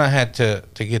plate. But then I had to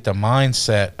get the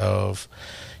mindset of,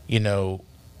 you know,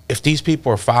 if these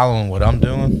people are following what I'm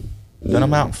doing, then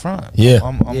I'm out in front. Yeah.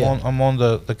 I'm on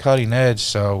the cutting edge.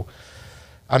 So,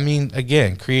 I mean,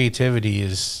 again, creativity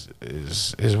is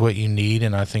what you need,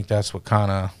 and I think that's what kind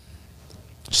of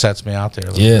sets me out there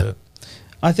a little bit.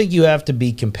 I think you have to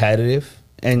be competitive,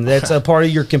 and that's a part of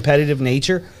your competitive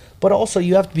nature, but also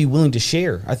you have to be willing to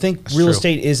share. I think real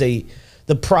estate is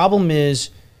the problem is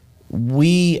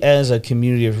we as a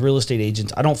community of real estate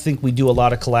agents, I don't think we do a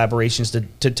lot of collaborations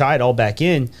to tie it all back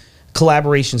in.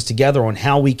 Collaborations together on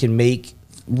how we can make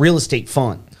real estate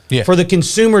fun for the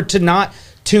consumer to not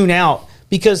tune out,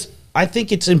 because I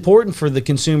think it's important for the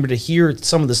consumer to hear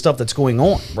some of the stuff that's going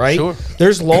on, right? Sure.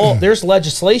 There's there's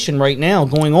legislation right now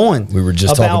going on. We were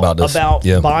just talking about this. About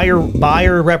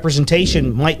buyer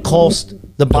representation might cost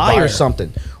the buyer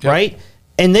something, right?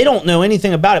 And they don't know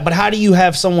anything about it. But how do you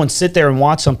have someone sit there and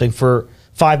watch something for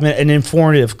 5 minutes, an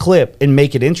informative clip, and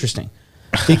make it interesting?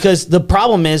 Because the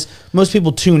problem is most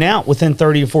people tune out within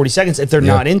 30 or 40 seconds if they're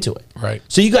not into it. Right.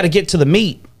 So you got to get to the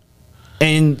meat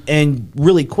and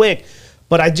really quick.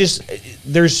 But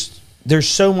there's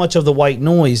so much of the white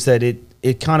noise that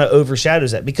it kind of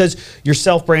overshadows that, because you're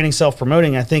self-branding,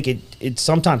 self-promoting. I think it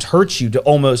sometimes hurts you to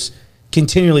almost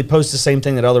continually post the same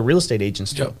thing that other real estate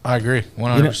agents do. Yep, I agree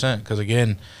 100%. Because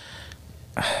again,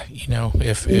 you know,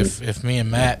 if me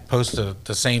and Matt post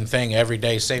the same thing every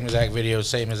day, same exact video,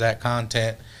 same exact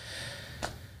content,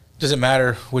 doesn't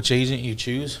matter which agent you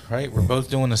choose, right? We're both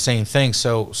doing the same thing.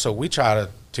 So we try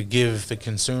to give the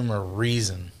consumer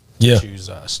reason to choose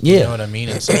us. You know what I mean?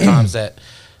 And sometimes that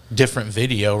different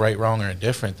video, right, wrong, or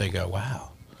indifferent, they go,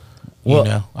 wow. You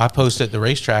know, I post at the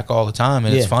racetrack all the time,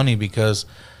 and it's funny because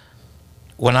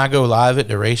when I go live at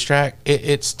the racetrack,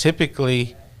 it's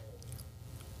typically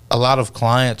a lot of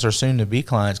clients or soon-to-be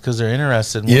clients because they're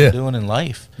interested in what I'm doing in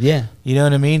life. Yeah. You know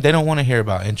what I mean? They don't want to hear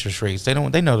about interest rates. They know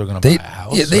they're going to buy a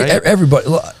house, right? Everybody,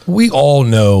 we all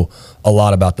know a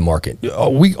lot about the market.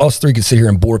 Us three could sit here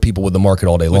and bore people with the market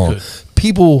all day long.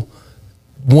 People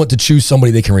want to choose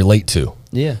somebody they can relate to.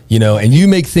 Yeah. You know, and you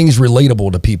make things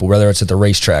relatable to people, whether it's at the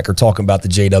racetrack or talking about the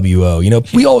JWO. You know,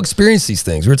 we all experience these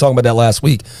things. We were talking about that last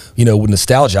week. You know, with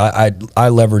nostalgia, I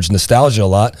leverage nostalgia a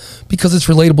lot because it's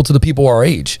relatable to the people our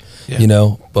age. You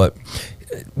know, but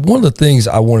one of the things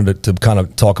I wanted to kind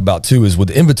of talk about too is with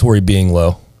inventory being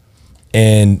low,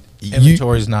 and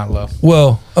inventory is not low.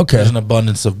 Well, okay, there's an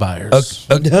abundance of buyers.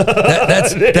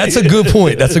 That's a good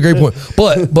point. That's a great point.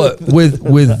 But with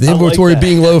the inventory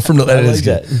being low from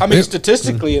I mean,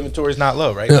 statistically, inventory is not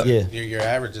low, right? Your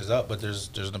average is up, but there's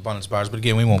an abundance of buyers. But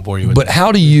again, we won't bore you with. But that.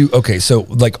 How do you? Okay, so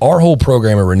like our whole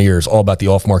program at Rainier is all about the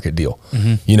off market deal.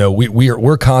 You know,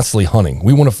 we're constantly hunting.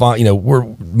 We want to find. You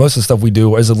know, most of the stuff we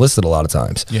do is listed a lot of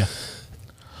times. Yeah.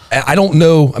 I don't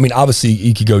know. I mean, obviously,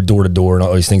 you could go door to door and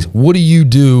all these things. What do you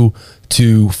do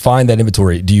to find that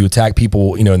inventory? Do you attack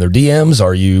people, you know, in their DMs?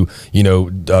 Are you, you know,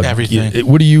 everything?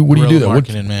 What do you do? That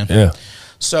marketing, man. Yeah.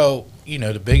 So, you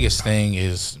know, the biggest thing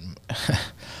is,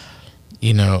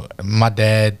 you know, my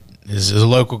dad is a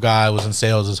local guy, was in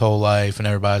sales his whole life, and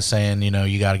everybody's saying, you know,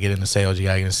 you got to get into sales. You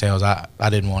got to get into sales. I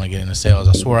didn't want to get into sales.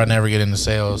 I swore I'd never get into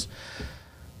sales.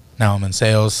 Now I'm in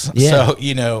sales. Yeah. So,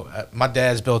 you know, my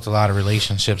dad's built a lot of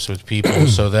relationships with people,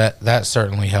 so that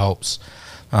certainly helps.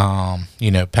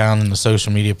 You know, pounding the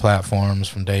social media platforms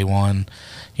from day one,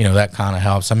 you know, that kind of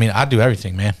helps. I mean, I do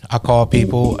everything, man. I call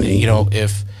people, you know,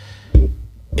 if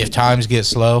times get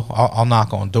slow, I'll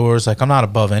knock on doors. Like, I'm not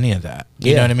above any of that.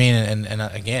 You know what I mean? And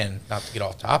again, not to get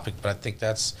off topic, but I think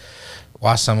that's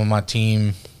why some of my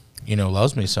team, you know,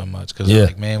 loves me so much. Because they're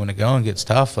like, man, when the going gets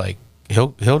tough, like, he'll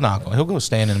go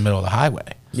stand in the middle of the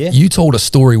highway. Yeah. You told a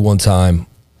story one time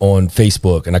on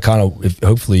Facebook, and I kind of,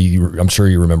 hopefully, I'm sure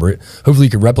you remember it. Hopefully,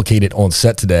 you can replicate it on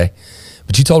set today.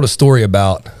 But you told a story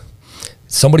about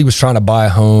somebody was trying to buy a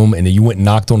home, and then you went and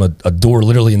knocked on a door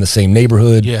literally in the same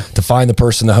neighborhood to find the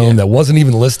person in the home that wasn't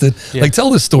even listed. Like,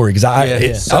 tell this story, because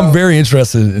I'm very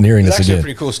interested in hearing this again. It's actually a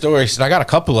pretty cool story. So I got a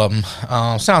couple of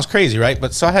them. Sounds crazy, right?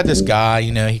 But so I had this guy,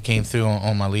 you know, he came through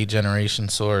on my lead generation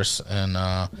source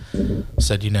and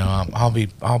said, you know,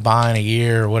 I'll buy in a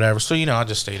year or whatever. So, you know, I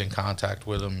just stayed in contact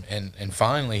with him. And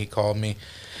finally he called me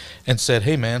and said,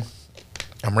 hey, man,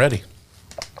 I'm ready.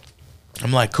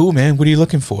 I'm like, cool, man. What are you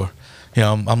looking for? You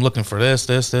know, I'm looking for this.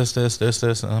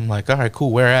 And I'm like, all right,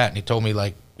 cool, where at? And he told me,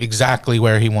 like, exactly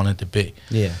where he wanted to be.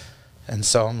 Yeah. And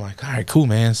so I'm like, all right, cool,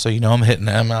 man. So, you know, I'm hitting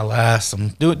the MLS.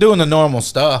 I'm doing the normal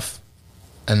stuff,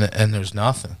 and there's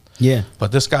nothing. Yeah.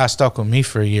 But this guy stuck with me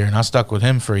for a year, and I stuck with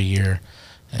him for a year.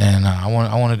 And I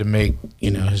wanted to make,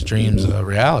 you know, his dreams a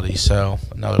reality. So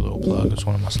another little plug. It's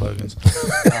one of my slogans.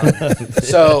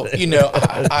 So, you know,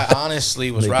 I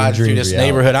honestly was riding through this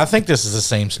neighborhood. I think this is the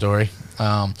same story.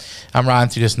 I'm riding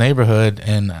through this neighborhood,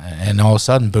 and all of a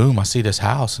sudden, boom, I see this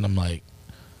house, and I'm like,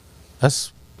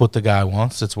 that's what the guy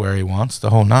wants. That's where he wants,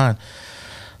 the whole nine.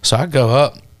 So I go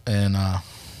up and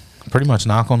pretty much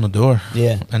knock on the door.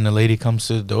 Yeah. And the lady comes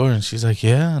to the door, and she's like,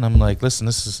 yeah. And I'm like, listen,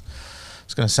 it's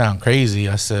going to sound crazy.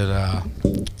 I said,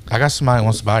 I got somebody who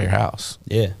wants to buy your house.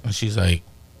 Yeah. And she's like,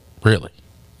 really?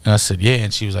 And I said, yeah.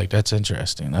 And she was like, that's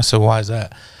interesting. I said, why is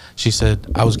that? She said,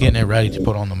 I was getting it ready to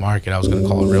put on the market. I was going to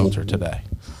call a realtor today.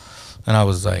 And I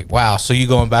was like, wow. So you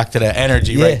going back to that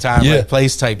energy, right time, right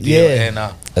place type deal. Yeah. And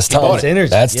that's Tommy.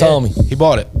 That's Tommy. He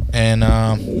bought it. And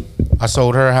I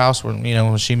sold her house when, you know,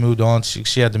 when she moved on.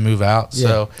 She had to move out. Yeah.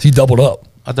 So she doubled up.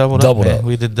 I doubled up.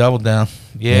 We did double down.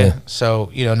 Yeah. So,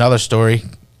 you know, another story.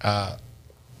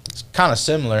 It's kind of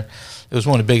similar. It was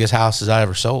one of the biggest houses I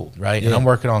ever sold, right? Yeah. And I'm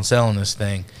working on selling this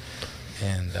thing.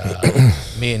 And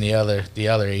me and the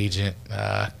other agent,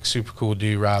 super cool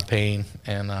dude, Rob Payne,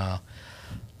 and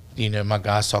you know, my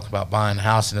guy's talking about buying a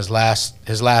house, and his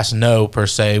last no per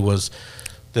se was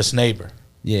this neighbor.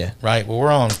 Yeah. Right. Well,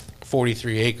 we're on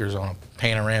 43 acres on a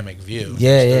panoramic view.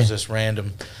 Yeah. There's this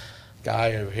random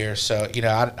guy over here, so you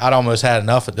know, I'd almost had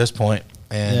enough at this point,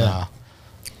 and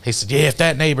he said, yeah, if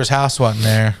that neighbor's house wasn't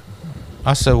there,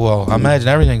 I said, well, I imagine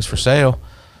everything's for sale.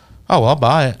 Oh, well, I'll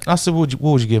buy it. I said, what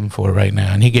would you give him for it right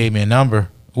now? And he gave me a number.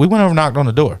 We went over and knocked on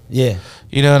the door. Yeah.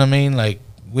 You know what I mean? Like,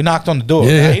 we knocked on the door.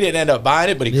 Yeah. Now, he didn't end up buying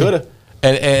it, but he could have.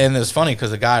 And it's funny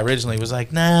because the guy originally was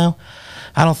like, no,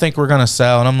 I don't think we're going to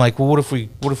sell. And I'm like, well, what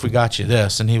if we got you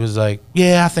this? And he was like,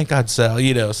 yeah, I think I'd sell,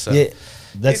 you know. So yeah.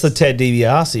 That's the Ted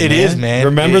DiBiase. It is, man.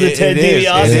 Remember the Ted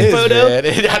DiBiase photo?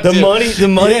 The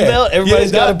money belt.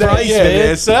 Everybody's got a price,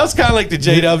 man. So that was kind of like the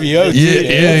JWO.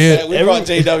 Yeah. We brought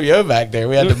JWO back there.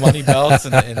 We had the money belts,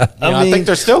 and you know, I think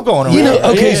they're still going around. You know,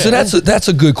 okay, so that's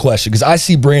a good question because I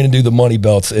see Brandon do the money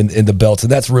belts and the belts,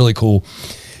 and that's really cool.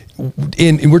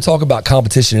 And we're talking about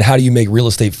competition and how do you make real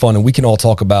estate fun, and we can all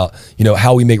talk about, you know,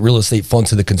 how we make real estate fun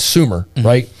to the consumer,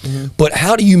 right? Mm-hmm. But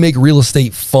how do you make real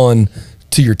estate fun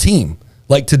to your team?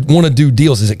 Like, to want to do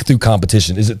deals, is it through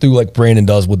competition? Is it through like Brandon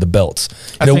does with the belts?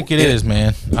 I think it is,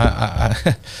 man.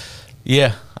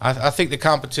 Yeah. I think the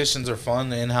competitions are fun,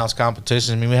 the in-house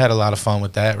competition. I mean, we had a lot of fun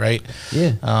with that, right?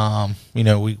 Yeah. You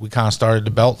know, we kind of started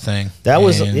the belt thing. And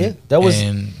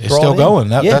it's still going.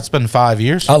 That's been 5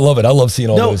 years. I love it. I love seeing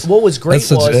all those. What was great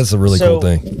that's a really cool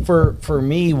thing. For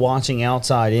me, watching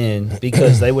outside in,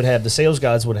 because they would have, the sales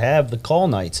guys would have the call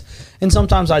nights. And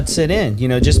sometimes I'd sit in, you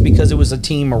know, just because it was a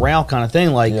team morale kind of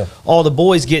thing, like all the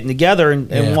boys getting together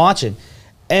and watching.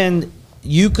 And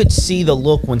you could see the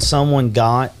look when someone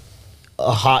got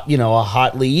a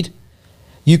hot lead.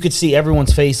 You could see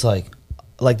everyone's face like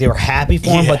they were happy for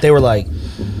him, but they were like,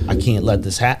 I can't let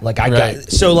this happen. Like,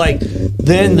 so like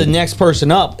then the next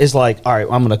person up is like, all right,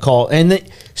 I'm gonna call, and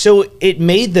so it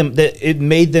made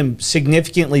them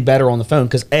significantly better on the phone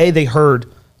because they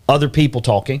heard other people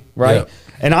talking, right?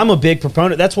 And I'm a big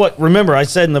proponent. That's what, remember I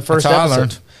said in the first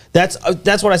episode.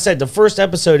 That's what I said. The first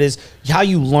episode is how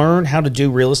you learn how to do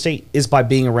real estate is by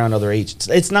being around other agents.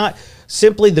 It's not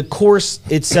simply the course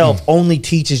itself only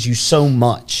teaches you so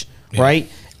much, right?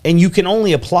 And you can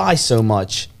only apply so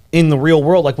much in the real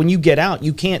world. Like when you get out,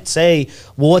 you can't say,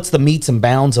 well, what's the metes and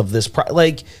bounds of this?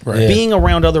 Being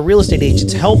around other real estate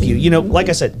agents help you. You know, like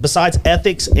I said, besides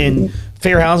ethics and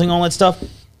fair housing, all that stuff,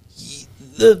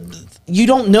 you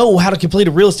don't know how to complete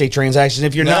a real estate transaction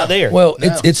if you're not there. Well,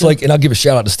 it's like, and I'll give a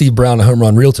shout out to Steve Brown, the home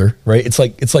run realtor, right? It's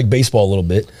like baseball a little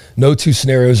bit. No two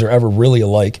scenarios are ever really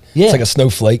alike. Yeah. It's like a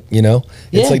snowflake, you know?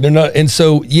 It's like they're not, and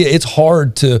so, it's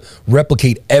hard to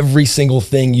replicate every single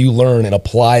thing you learn and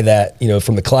apply that,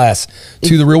 from the class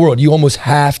to the real world. You almost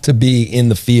have to be in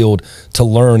the field to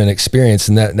learn and experience,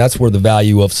 and that's where the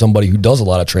value of somebody who does a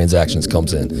lot of transactions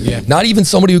comes in. Yeah. Not even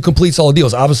somebody who completes all the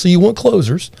deals. Obviously, you want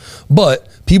closers, but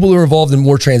people who are involved in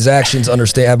more transactions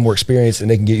have more experience, and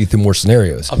they can get you through more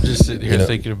scenarios. I'm just sitting here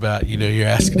thinking about, you're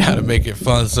asking how to make it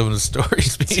fun, some of the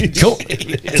stories.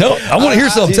 I want to hear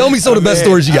something. Tell me some of the best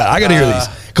stories you got. I got to hear these.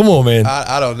 Come on, man.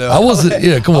 I don't know. I wasn't.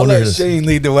 Yeah, come on. I'll let Shane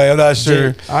lead the way. I'm not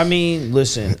sure. I mean,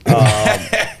 listen.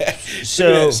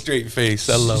 So straight face.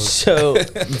 I love it. So,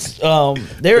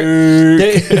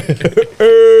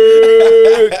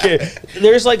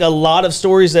 there's like a lot of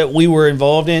stories that we were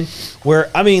involved in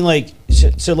where, I mean, like,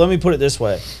 so let me put it this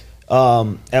way.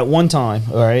 At one time,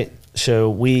 all right, so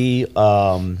we,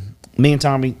 me and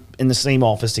Tommy in the same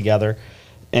office together,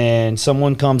 and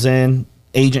someone comes in,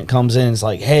 agent comes in, and is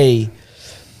like, hey,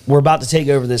 we're about to take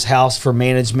over this house for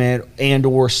management and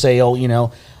or sale,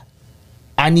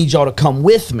 I need y'all to come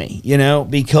with me,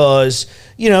 because,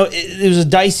 it was a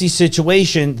dicey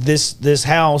situation. This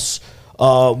house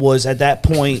was at that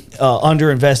point under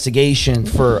investigation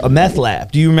for a meth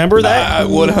lab. Do you remember that?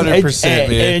 100%,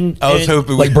 man. I was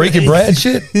hoping like Breaking Bad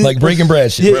shit, like Breaking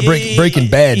Bad shit, Breaking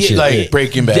Bad shit, like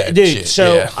Breaking Bad, dude. shit.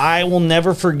 So I will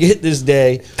never forget this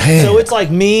day. Damn. So it's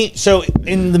like me. So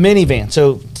in the minivan.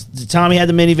 So Tommy had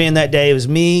the minivan that day. It was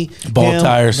me, bald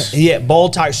tires. Yeah,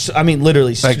 bald tires. I mean,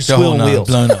 literally like squealing wheels.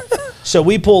 Blown up. So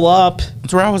we pull up.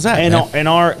 That's where I was at. And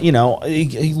our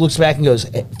he looks back and goes,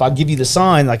 if I give you the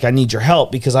sign, like, I need your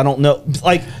help because I don't know.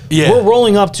 Like, we're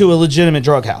rolling up to a legitimate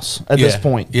drug house at this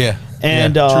point. Yeah.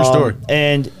 And true story.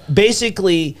 And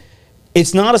basically,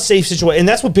 it's not a safe situation. And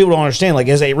that's what people don't understand. Like,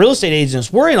 as a real estate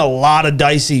agents, we're in a lot of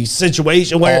dicey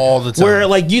situation where all the time, where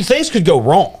like things could go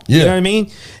wrong. Yeah. You know what I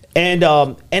mean? And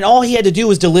all he had to do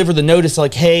was deliver the notice,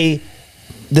 like, hey,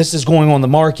 this is going on the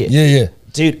market. Yeah.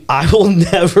 Dude, I will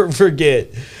never forget.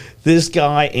 This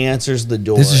guy answers the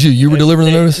door. This is you. You were delivering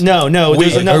the notice? No.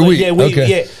 There's another.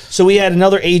 Yeah. So we had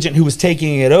another agent who was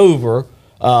taking it over,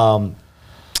 and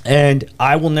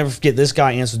I will never forget. This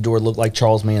guy answered the door. Looked like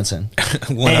Charles Manson.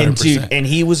 100%. And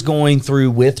he was going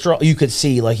through withdrawal. You could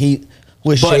see, like, he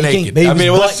was butt shaking. Naked. I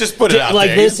mean, let's just put it out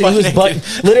like there. this. He was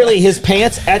literally his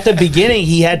pants at the beginning.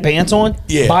 He had pants on.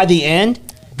 Yeah. By the end,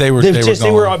 they were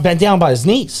bent down by his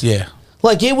knees. Yeah.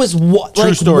 Like, it was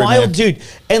story, wild, man. dude.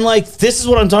 And, like, this is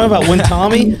what I'm talking about. When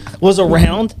Tommy was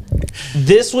around,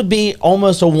 this would be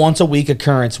almost a once-a-week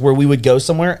occurrence where we would go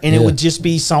somewhere, and it would just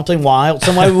be something wild.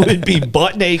 Somebody would be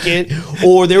butt naked,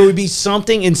 or there would be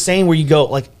something insane where you go,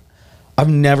 like, I've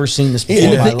never seen this before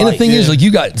in my life. And the thing is, like, you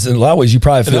got, in a lot of ways, you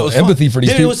probably feel empathy for these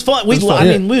people. It was fun.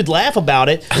 We would laugh about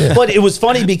it, but it was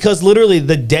funny because literally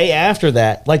the day after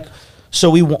that, like, so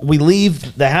we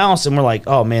leave the house and we're like,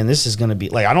 oh man, this is going to be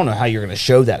like, I don't know how you're going to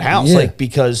show that house. Like,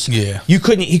 because he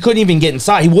couldn't even get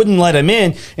inside. He wouldn't let him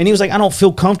in. And he was like, I don't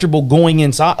feel comfortable going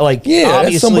inside. Like, obviously,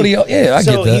 that's somebody else. Yeah, I get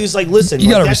that. So he was like, listen,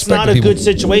 like, that's not a good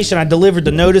situation. I delivered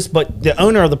the notice, but the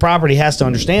owner of the property has to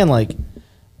understand, like,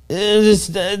 this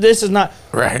is not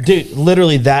right. Dude,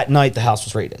 literally that night the house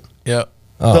was raided. Yep.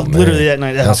 Literally that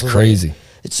night the house was crazy. Raided.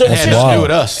 So it had nothing to do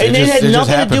with us. And it had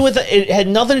nothing to do with it. Had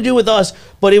nothing to do with us.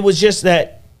 But it was just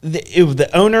that the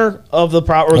owner of the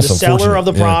property or the seller of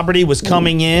the property was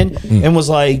coming in and was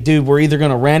like, "Dude, we're either going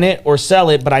to rent it or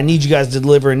sell it, but I need you guys to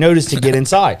deliver a notice to get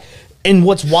inside." And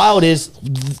what's wild is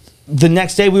the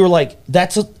next day we were like,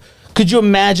 could you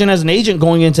imagine as an agent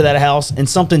going into that house and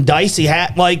something dicey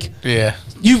happened?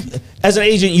 You as an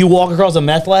agent, you walk across a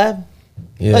meth lab.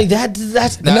 Yeah. Like that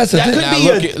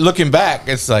could be looking back.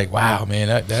 It's like, wow,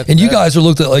 man. And you guys are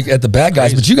looked at like at the bad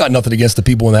guys, but you got nothing against the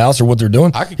people in the house or what they're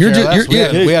doing. You're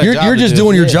just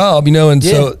doing your job, and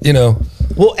so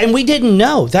Well, and we didn't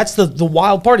know. That's the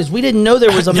wild part is we didn't know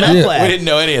there was a meth lab. We didn't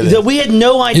know any of this. We had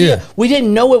no idea. Yeah. We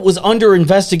didn't know it was under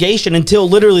investigation until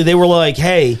literally they were like,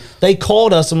 "Hey," they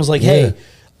called us and was like, "Hey,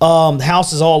 the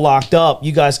house is all locked up.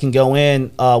 You guys can go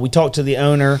in." We talked to the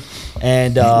owner,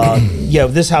 and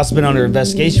this house has been under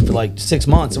investigation for like 6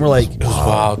 months. And we're like, it was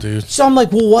wild, dude. So I'm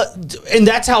like, well, what? And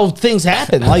that's how things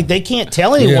happen. Like, they can't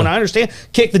tell anyone. I understand.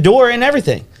 Kick the door and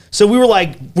everything. So we were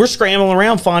like, we're scrambling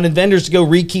around finding vendors to go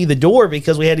rekey the door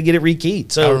because we had to get it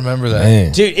rekeyed. So I remember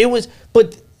that, dude. It was,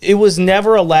 but it was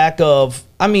never a lack of.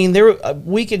 I mean,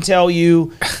 we can tell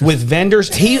you with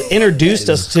vendors. He introduced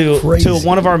us to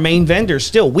one of our main vendors,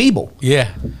 still Weeble.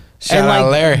 Yeah, shout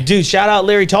out Larry, dude. Shout out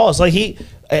Larry Tallis. Like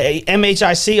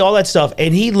MHIC, all that stuff,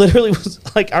 and he literally was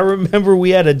like, I remember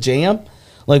we had a jam.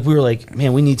 Like we were like,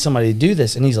 man, we need somebody to do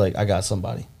this, and he's like, I got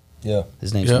somebody. Yeah,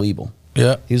 his name's Weeble.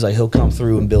 Yeah, he was like, he'll come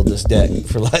through and build this deck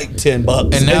for like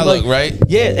 $10. And now look, right?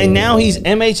 Yeah, and now he's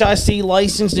MHIC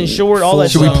licensed, insured, all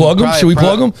that. Should stuff. we plug him? Should we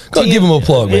plug him? Go give him a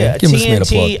plug, man. Yeah, give this man a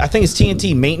plug. I think it's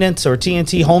TNT Maintenance or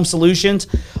TNT Home Solutions.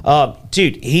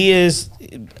 Dude, he is.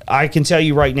 I can tell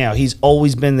you right now, he's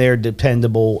always been there,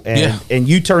 dependable, and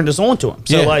you turned us on to him.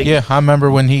 So I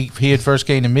remember when he had first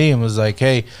came to me and was like,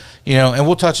 hey, you know, and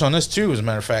we'll touch on this too, as a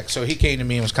matter of fact. So he came to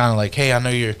me and was kind of like, hey, I know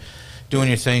you're doing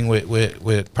your thing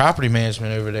with property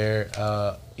management over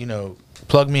there. You know,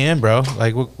 plug me in, bro.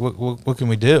 Like, what can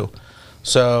we do?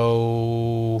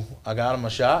 So I got him a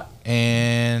shot,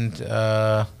 and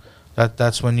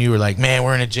that's when you were like, man,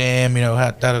 we're in a jam, you know,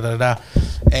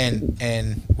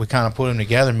 and we kind of put him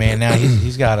together, man. Now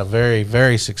he's got a very,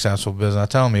 very successful business. I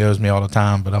tell him he owes me all the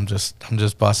time, but I'm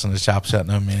just busting his chops,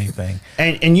 setting him anything.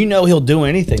 And you know he'll do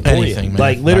anything for you. Man.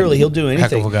 Like literally, he'll do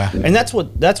anything. Heck of a guy. And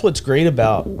that's what's great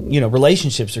about, you know,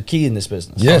 relationships are key in this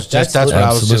business. Yes, that's what I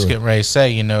was just getting ready to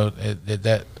say. You know,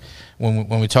 that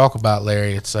when we talk about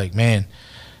Larry, it's like, man,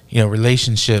 you know,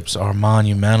 relationships are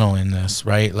monumental in this,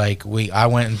 right? Like I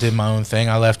went and did my own thing.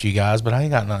 I left you guys, but I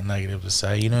ain't got nothing negative to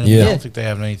say. You know what I mean? I don't think they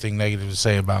have anything negative to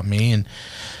say about me. And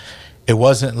it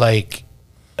wasn't like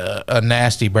a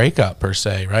nasty breakup per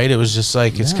se, right? It was just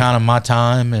like, it's kind of my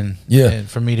time and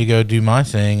for me to go do my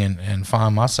thing and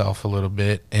find myself a little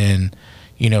bit. And,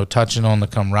 you know, touching on the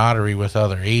camaraderie with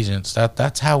other agents,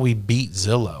 that's how we beat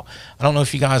Zillow. I don't know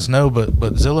if you guys know, but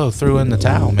Zillow threw in the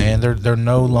towel, man. They're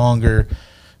no longer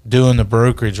doing the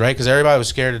brokerage, right? Because everybody was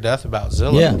scared to death about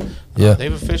Zillow.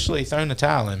 They've officially thrown the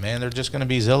towel in, man. They're just going to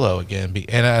be Zillow again.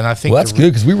 And I think that's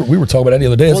good, because we were talking about that the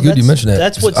other day. It's good you mentioned that.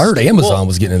 That's what I heard. Amazon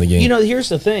was getting in the game. You know, here's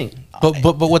the thing. But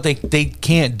what they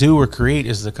can't do or create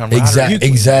is the camaraderie.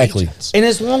 Exactly. And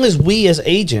as long as we as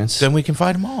agents, then we can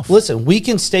fight them off. Listen, we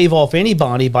can stave off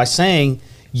anybody by saying,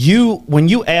 when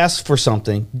you ask for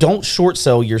something, don't short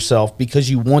sell yourself because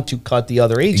you want to cut the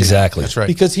other agent. Exactly. That's right.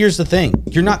 Because here's the thing.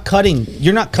 You're not cutting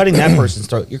that person's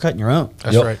throat. You're cutting your own.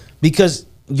 That's right. Because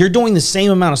you're doing the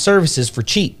same amount of services for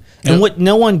cheap. And what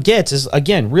no one gets is,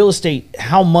 again, real estate,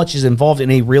 how much is involved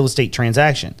in a real estate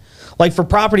transaction. Like for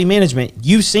property management,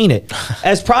 you've seen it.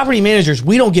 As property managers,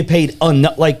 we don't get paid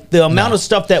like the amount of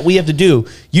stuff that we have to do.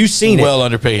 You've seen it. Well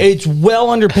underpaid. It's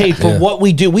well underpaid for what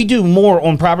we do. We do more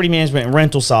on property management and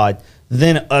rental side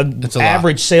than an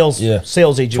average sales agent.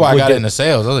 That's why I got into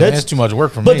sales. I was like, that's too much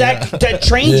work for me. But that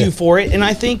trains you for it. And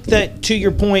I think that, to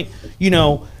your point, you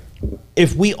know,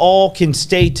 if we all can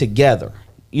stay together,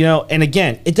 you know, and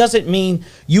again, it doesn't mean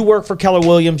you work for Keller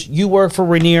Williams, you work for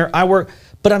Rainier, I work.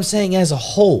 But I'm saying as a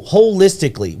whole,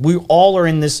 holistically, we all are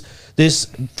in this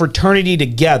fraternity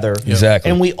together.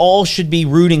 Exactly. And we all should be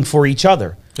rooting for each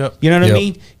other. Yep. You know what I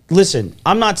mean? Listen,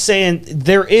 I'm not saying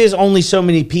there is only so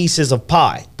many pieces of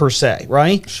pie, per se,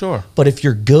 right? Sure. But if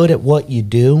you're good at what you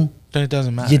do, then it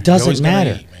doesn't matter. It doesn't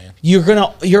matter.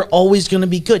 You're always gonna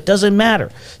be good. Doesn't matter.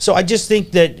 So I just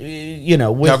think that you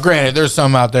know. Now, granted, there's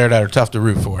some out there that are tough to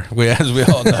root for, as we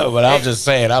all know. But I'm just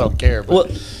saying, I don't care.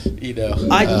 But you know,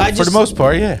 for the most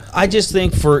part, I just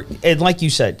think and like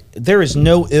you said, there is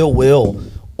no ill will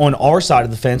on our side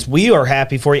of the fence. We are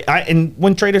happy for you. And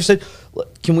when Trader said,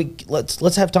 "Can we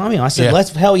let's have Tommy on?" I said,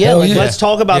 "Let's let's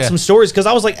talk about some stories." Because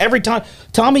I was like, every time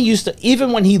Tommy used to,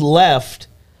 even when he left.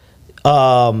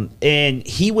 And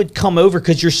he would come over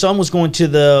because your son was going to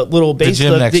the little base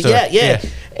gym next door. Yeah.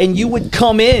 And you would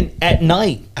come in at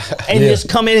night and just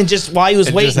come in and just while he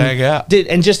was waiting,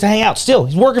 just hang out. Still,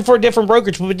 he's working for a different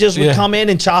brokerage, but we just would come in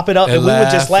and chop it up, and we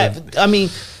would just laugh. I mean,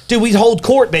 dude, we'd hold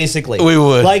court basically. We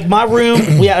would. Like my room,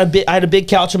 I had a big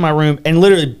couch in my room, and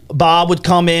literally Bob would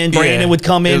come in, Brandon would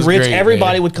come in, Rich,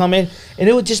 everybody would come in, and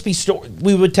it would just be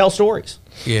we would tell stories.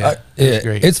 Yeah,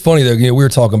 it's funny though. You know, we were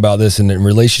talking about this, and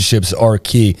relationships are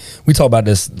key. We talked about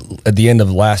this at the end of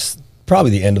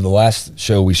probably the end of the last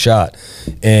show we shot,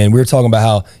 and we were talking about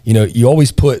how, you know, you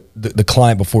always put the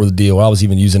client before the deal. I was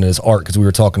even using it as art because we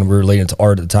were relating to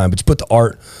art at the time, but you put the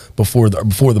art before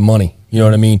the money. You know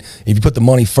what I mean? If you put the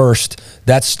money first,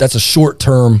 that's a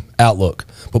short-term outlook.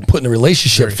 But putting the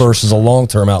relationship first is a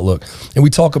long-term outlook. And we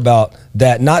talk about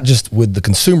that not just with the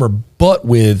consumer, but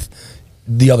with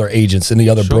the other agents and the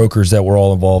other brokers that we're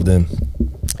all involved in.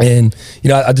 And, you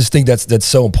know, I just think that's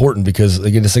so important because,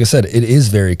 again, just like I said, it is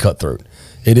very cutthroat.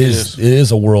 It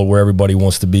is a world where everybody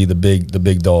wants to be the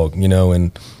big dog, you know,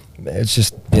 and it's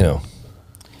just, you know.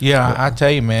 Yeah, I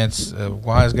tell you, man, it's a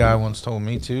wise guy once told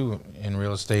me too in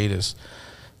real estate is,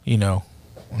 you know,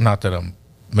 not that I'm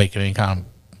making any kind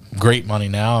of great money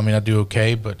now. I mean, I do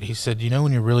okay, but he said, you know,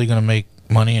 when you're really going to make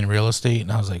money in real estate,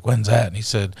 and I was like, when's that? And he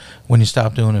said, when you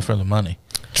stop doing it for the money.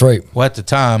 That's right. Well, at the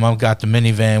time, I've got the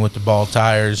minivan with the ball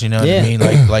tires. You know what I mean?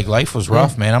 Like life was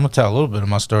rough, man. I'm gonna tell a little bit of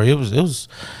my story. It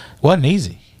wasn't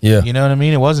easy. Yeah. You know what I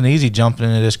mean? It wasn't easy jumping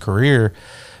into this career.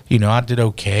 You know, I did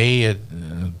okay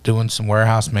at doing some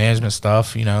warehouse management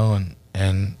stuff. You know,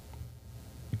 and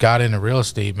got into real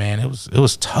estate. Man, it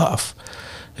was tough.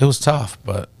 It was tough,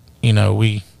 but you know,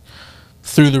 we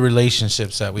through the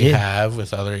relationships that we have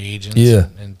with other agents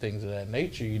and things of that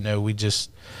nature. You know, we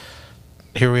just.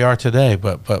 Here we are today,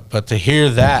 but to hear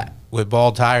that with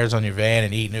bald tires on your van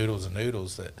and eat noodles and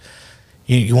noodles, that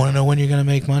you want to know when you're going to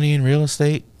make money in real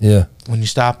estate? Yeah. When you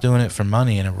stop doing it for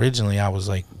money. And originally I was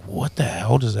like, what the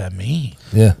hell does that mean?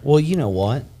 Yeah. Well, you know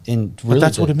what? And really but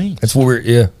that's what it means. That's what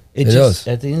it does.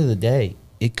 At the end of the day,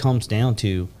 it comes down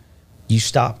to you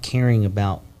stop caring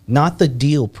about not the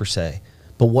deal per se,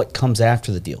 but what comes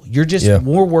after the deal. You're just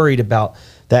more worried about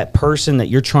that person that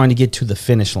you're trying to get to the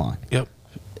finish line. Yep.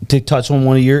 To touch on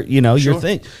one of your, you know, your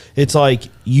thing. It's like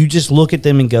you just look at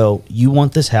them and go, you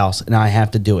want this house and I have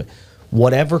to do it.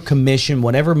 Whatever commission,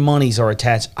 whatever monies are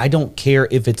attached, I don't care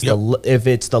if it's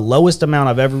the lowest amount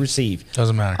I've ever received.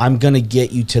 Doesn't matter. I'm going to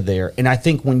get you to there. And I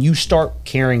think when you start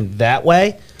caring that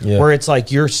way, where it's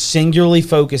like you're singularly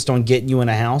focused on getting you in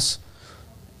a house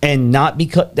and not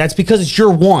because it's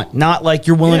your want, not like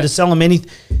you're willing to sell them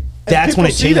anything. That's when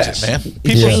it changes. That,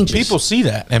 man. People see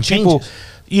that. And people,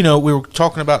 you know, we were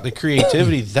talking about the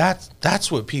creativity.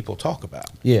 That's what people talk about.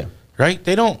 Yeah. Right?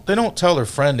 They don't tell their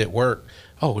friend at work,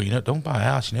 oh, well, you know, don't buy a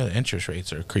house. You know, the interest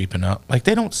rates are creeping up. Like,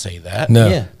 they don't say that. No.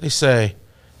 Yeah. They say,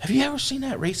 have you ever seen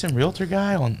that racing realtor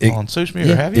guy on social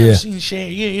media? Or have you ever seen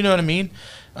Shane? You know what I mean?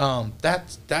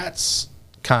 That's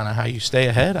kind of how you stay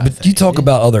ahead, I think. You talk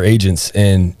about other agents,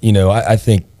 and, you know, I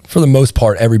think for the most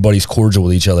part, everybody's cordial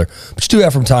with each other. But you do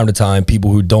have from time to time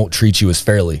people who don't treat you as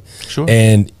fairly. Sure.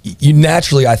 And you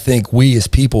naturally, I think we as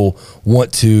people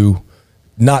want to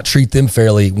not treat them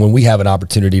fairly when we have an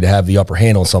opportunity to have the upper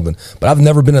hand on something. But I've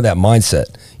never been in that mindset.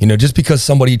 You know, just because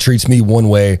somebody treats me one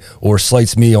way or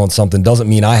slights me on something doesn't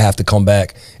mean I have to come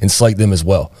back and slight them as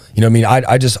well. You know what I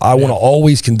mean? I want to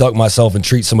always conduct myself and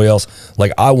treat somebody else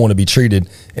like I want to be treated.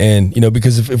 And, you know,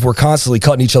 because if we're constantly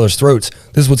cutting each other's throats,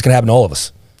 this is what's going to happen to all of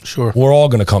us. Sure. We're all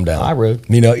going to come down. High road.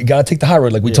 You know, you got to take the high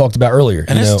road like we talked about earlier.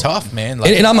 And it's tough, man.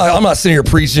 Like, and I'm not sitting here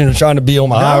preaching and trying to be on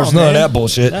my high horse, none of that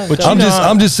bullshit. No, but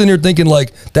I'm just sitting here thinking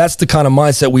like that's the kind of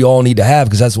mindset we all need to have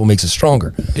because that's what makes us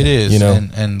stronger. It is. You know?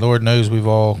 And Lord knows we've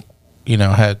all, you know,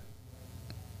 had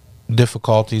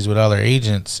difficulties with other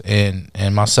agents and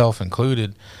myself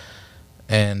included.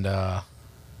 And,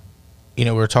 you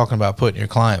know, we were talking about putting your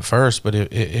client first, but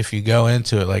if you go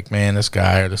into it like, man, this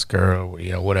guy or this girl,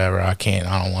 you know, whatever, I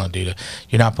don't want to do that.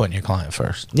 You're not putting your client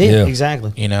first. Yeah.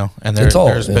 Exactly. You know, and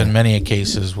there's been many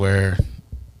cases where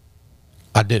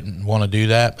I didn't want to do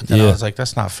that, but then I was like,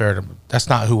 that's not fair that's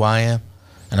not who I am,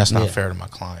 and that's not fair to my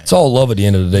client. It's all love at the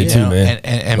end of the day, too, man.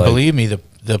 And like, believe me,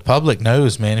 the public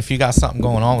knows, man. If you got something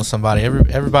going on with somebody,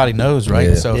 everybody knows, right?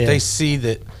 Yeah. So if they see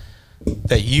that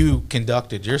you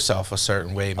conducted yourself a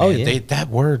certain way, man, that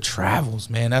word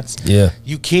travels, man.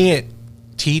 You can't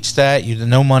teach that.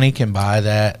 No money can buy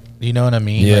that. You know what I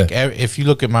mean? Yeah. Like if you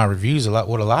look at my reviews,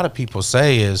 what a lot of people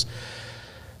say is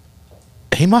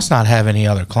he must not have any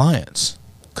other clients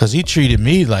because he treated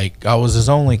me like I was his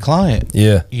only client.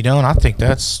 Yeah. You know, and I think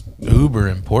that's uber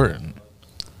important.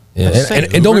 Yeah,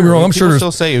 and don't get me wrong, I'm sure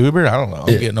still say Uber. I don't know.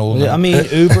 I'm getting old. I mean,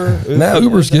 Uber. Nah,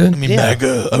 Uber's good. I mean,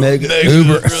 mega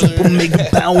Uber. Super mega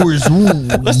powers.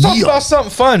 Let's talk about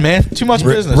something fun, man. Too much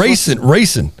business.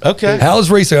 Racing. Okay. How's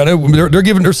racing? I know they're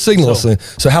giving their signals.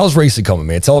 So how's racing coming,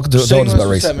 man? Talk to us about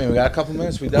racing. We got a couple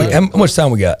minutes. We done. Wait, how much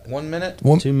time we got? 1 minute.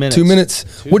 2 minutes. 2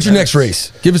 minutes. What's your next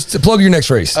race? Plug your next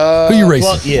race. Who you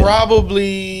racing?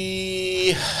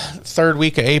 Probably third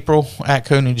week of April at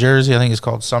Co, New Jersey. I think it's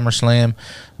called SummerSlam.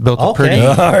 Built a pretty.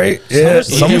 All right. Yeah.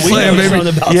 SummerSlam,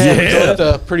 baby. Built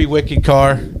a pretty wicked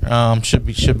car.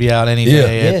 Should be out any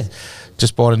day. Yeah.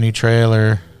 Just bought a new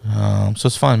trailer. So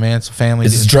it's fun, man. It's a family.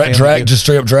 Is this drag? Just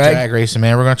straight up drag? Drag racing,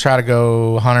 man. We're gonna try to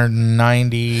go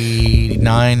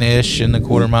 199-ish in the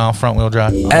quarter mile front wheel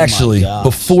drive. Actually,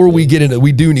 before we get into,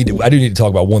 I do need to talk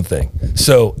about one thing.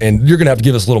 So, and you're gonna have to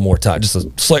give us a little more time. Just a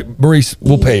slight, Maurice,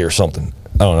 we'll pay you or something.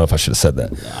 I don't know if I should have said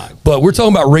that, but we're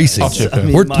talking about racing.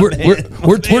 We're talking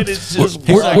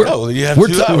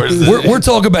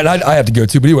about. I have to go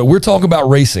too, but anyway, we're talking about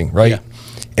racing, right? Yeah.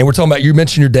 And we're talking about. You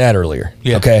mentioned your dad earlier.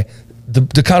 Yeah. Okay.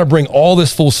 to kind of bring all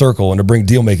this full circle and to bring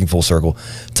deal making full circle,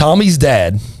 Tommy's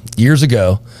dad years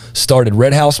ago started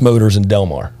Red House Motors in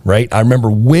Delmar, right? I remember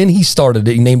when he started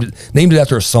it, he named it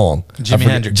after a song.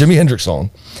 Jimi Hendrix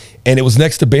song. And it was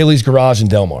next to Bailey's Garage in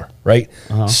Delmar, right?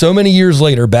 So many years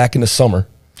later, back in the summer.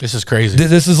 This is crazy.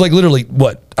 This is like literally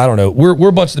what? I don't know. We're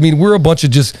a bunch, we're a bunch of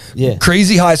just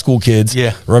crazy high school kids.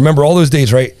 Yeah. Remember all those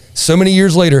days, right? So many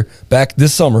years later, back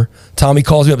this summer, Tommy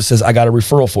calls me up and says, I got a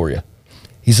referral for you.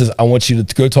 He says, I want you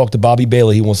to go talk to Bobby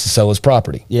Bailey. He wants to sell his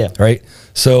property. Yeah. Right?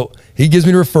 So he gives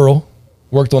me the referral.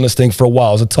 Worked on this thing for a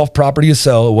while. It was a tough property to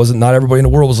sell. It wasn't, not everybody in the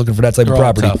world was looking for that type of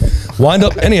property.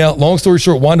 Anyhow, long story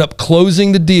short, wind up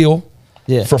closing the deal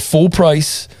for full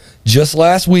price just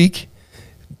last week.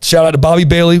 Shout out to Bobby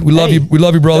Bailey. We love you. We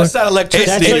love you, brother. That's that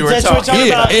electricity you were talking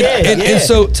about. And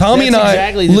so Tommy and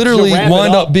I literally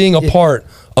wind up being a part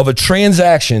of a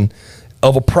transaction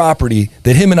of a property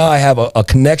that him and I have a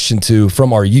connection to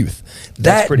from our youth.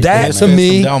 That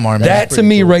to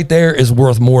me right there is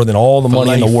worth more than all the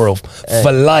money in the world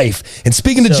for life. And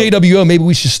speaking to JWO, maybe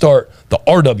we should start the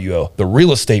RWO, the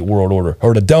Real Estate World Order,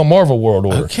 or the Delmarva World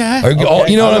Order. Okay.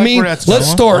 You know what I mean? Let's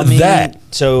start that.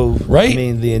 So, right? I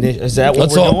mean, is that what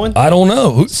we're doing? I don't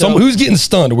know. Who's getting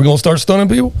stunned? Are we going to start stunning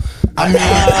people? I mean,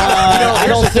 I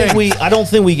don't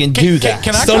think we can do that.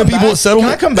 Stunning people at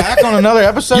settlement. Can I come back on another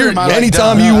episode?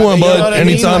 Anytime you want, bud.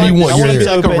 Anytime you want.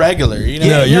 You're like a regular.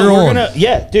 Yeah, you're on.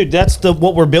 Yeah, dude, that's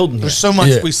what we're building here. There's so much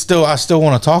I still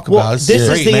want to talk about. This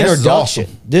is the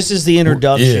introduction. This is the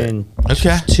introduction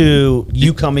to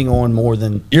you coming on more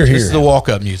than you're here. This is the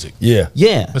walk-up music.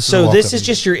 Yeah. So this is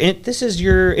just your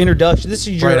introduction. This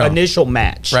is your initial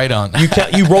match. Right on.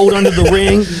 You rolled under the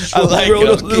ring. I like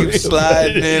keep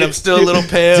sliding in. I'm still a little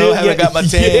pale. I haven't got my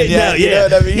tan yet. You know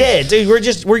what I mean? Yeah, dude,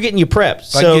 we're getting you prepped.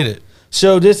 So, I get it.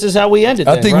 So this is how we ended.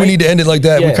 I think we need to end it like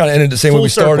that. We kind of ended the same way we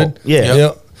started.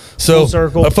 Yeah. So,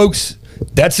 folks,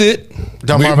 that's it.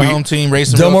 Delmarva Home Team,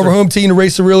 Racer Delmarva Home Team,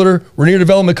 Racer Realtor, Rainier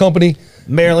Development Company,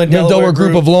 Maryland, Delaware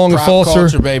Group of Long and Foster,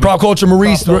 Culture, baby. Prop Culture,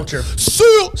 Maurice.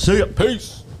 See ya.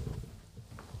 Peace.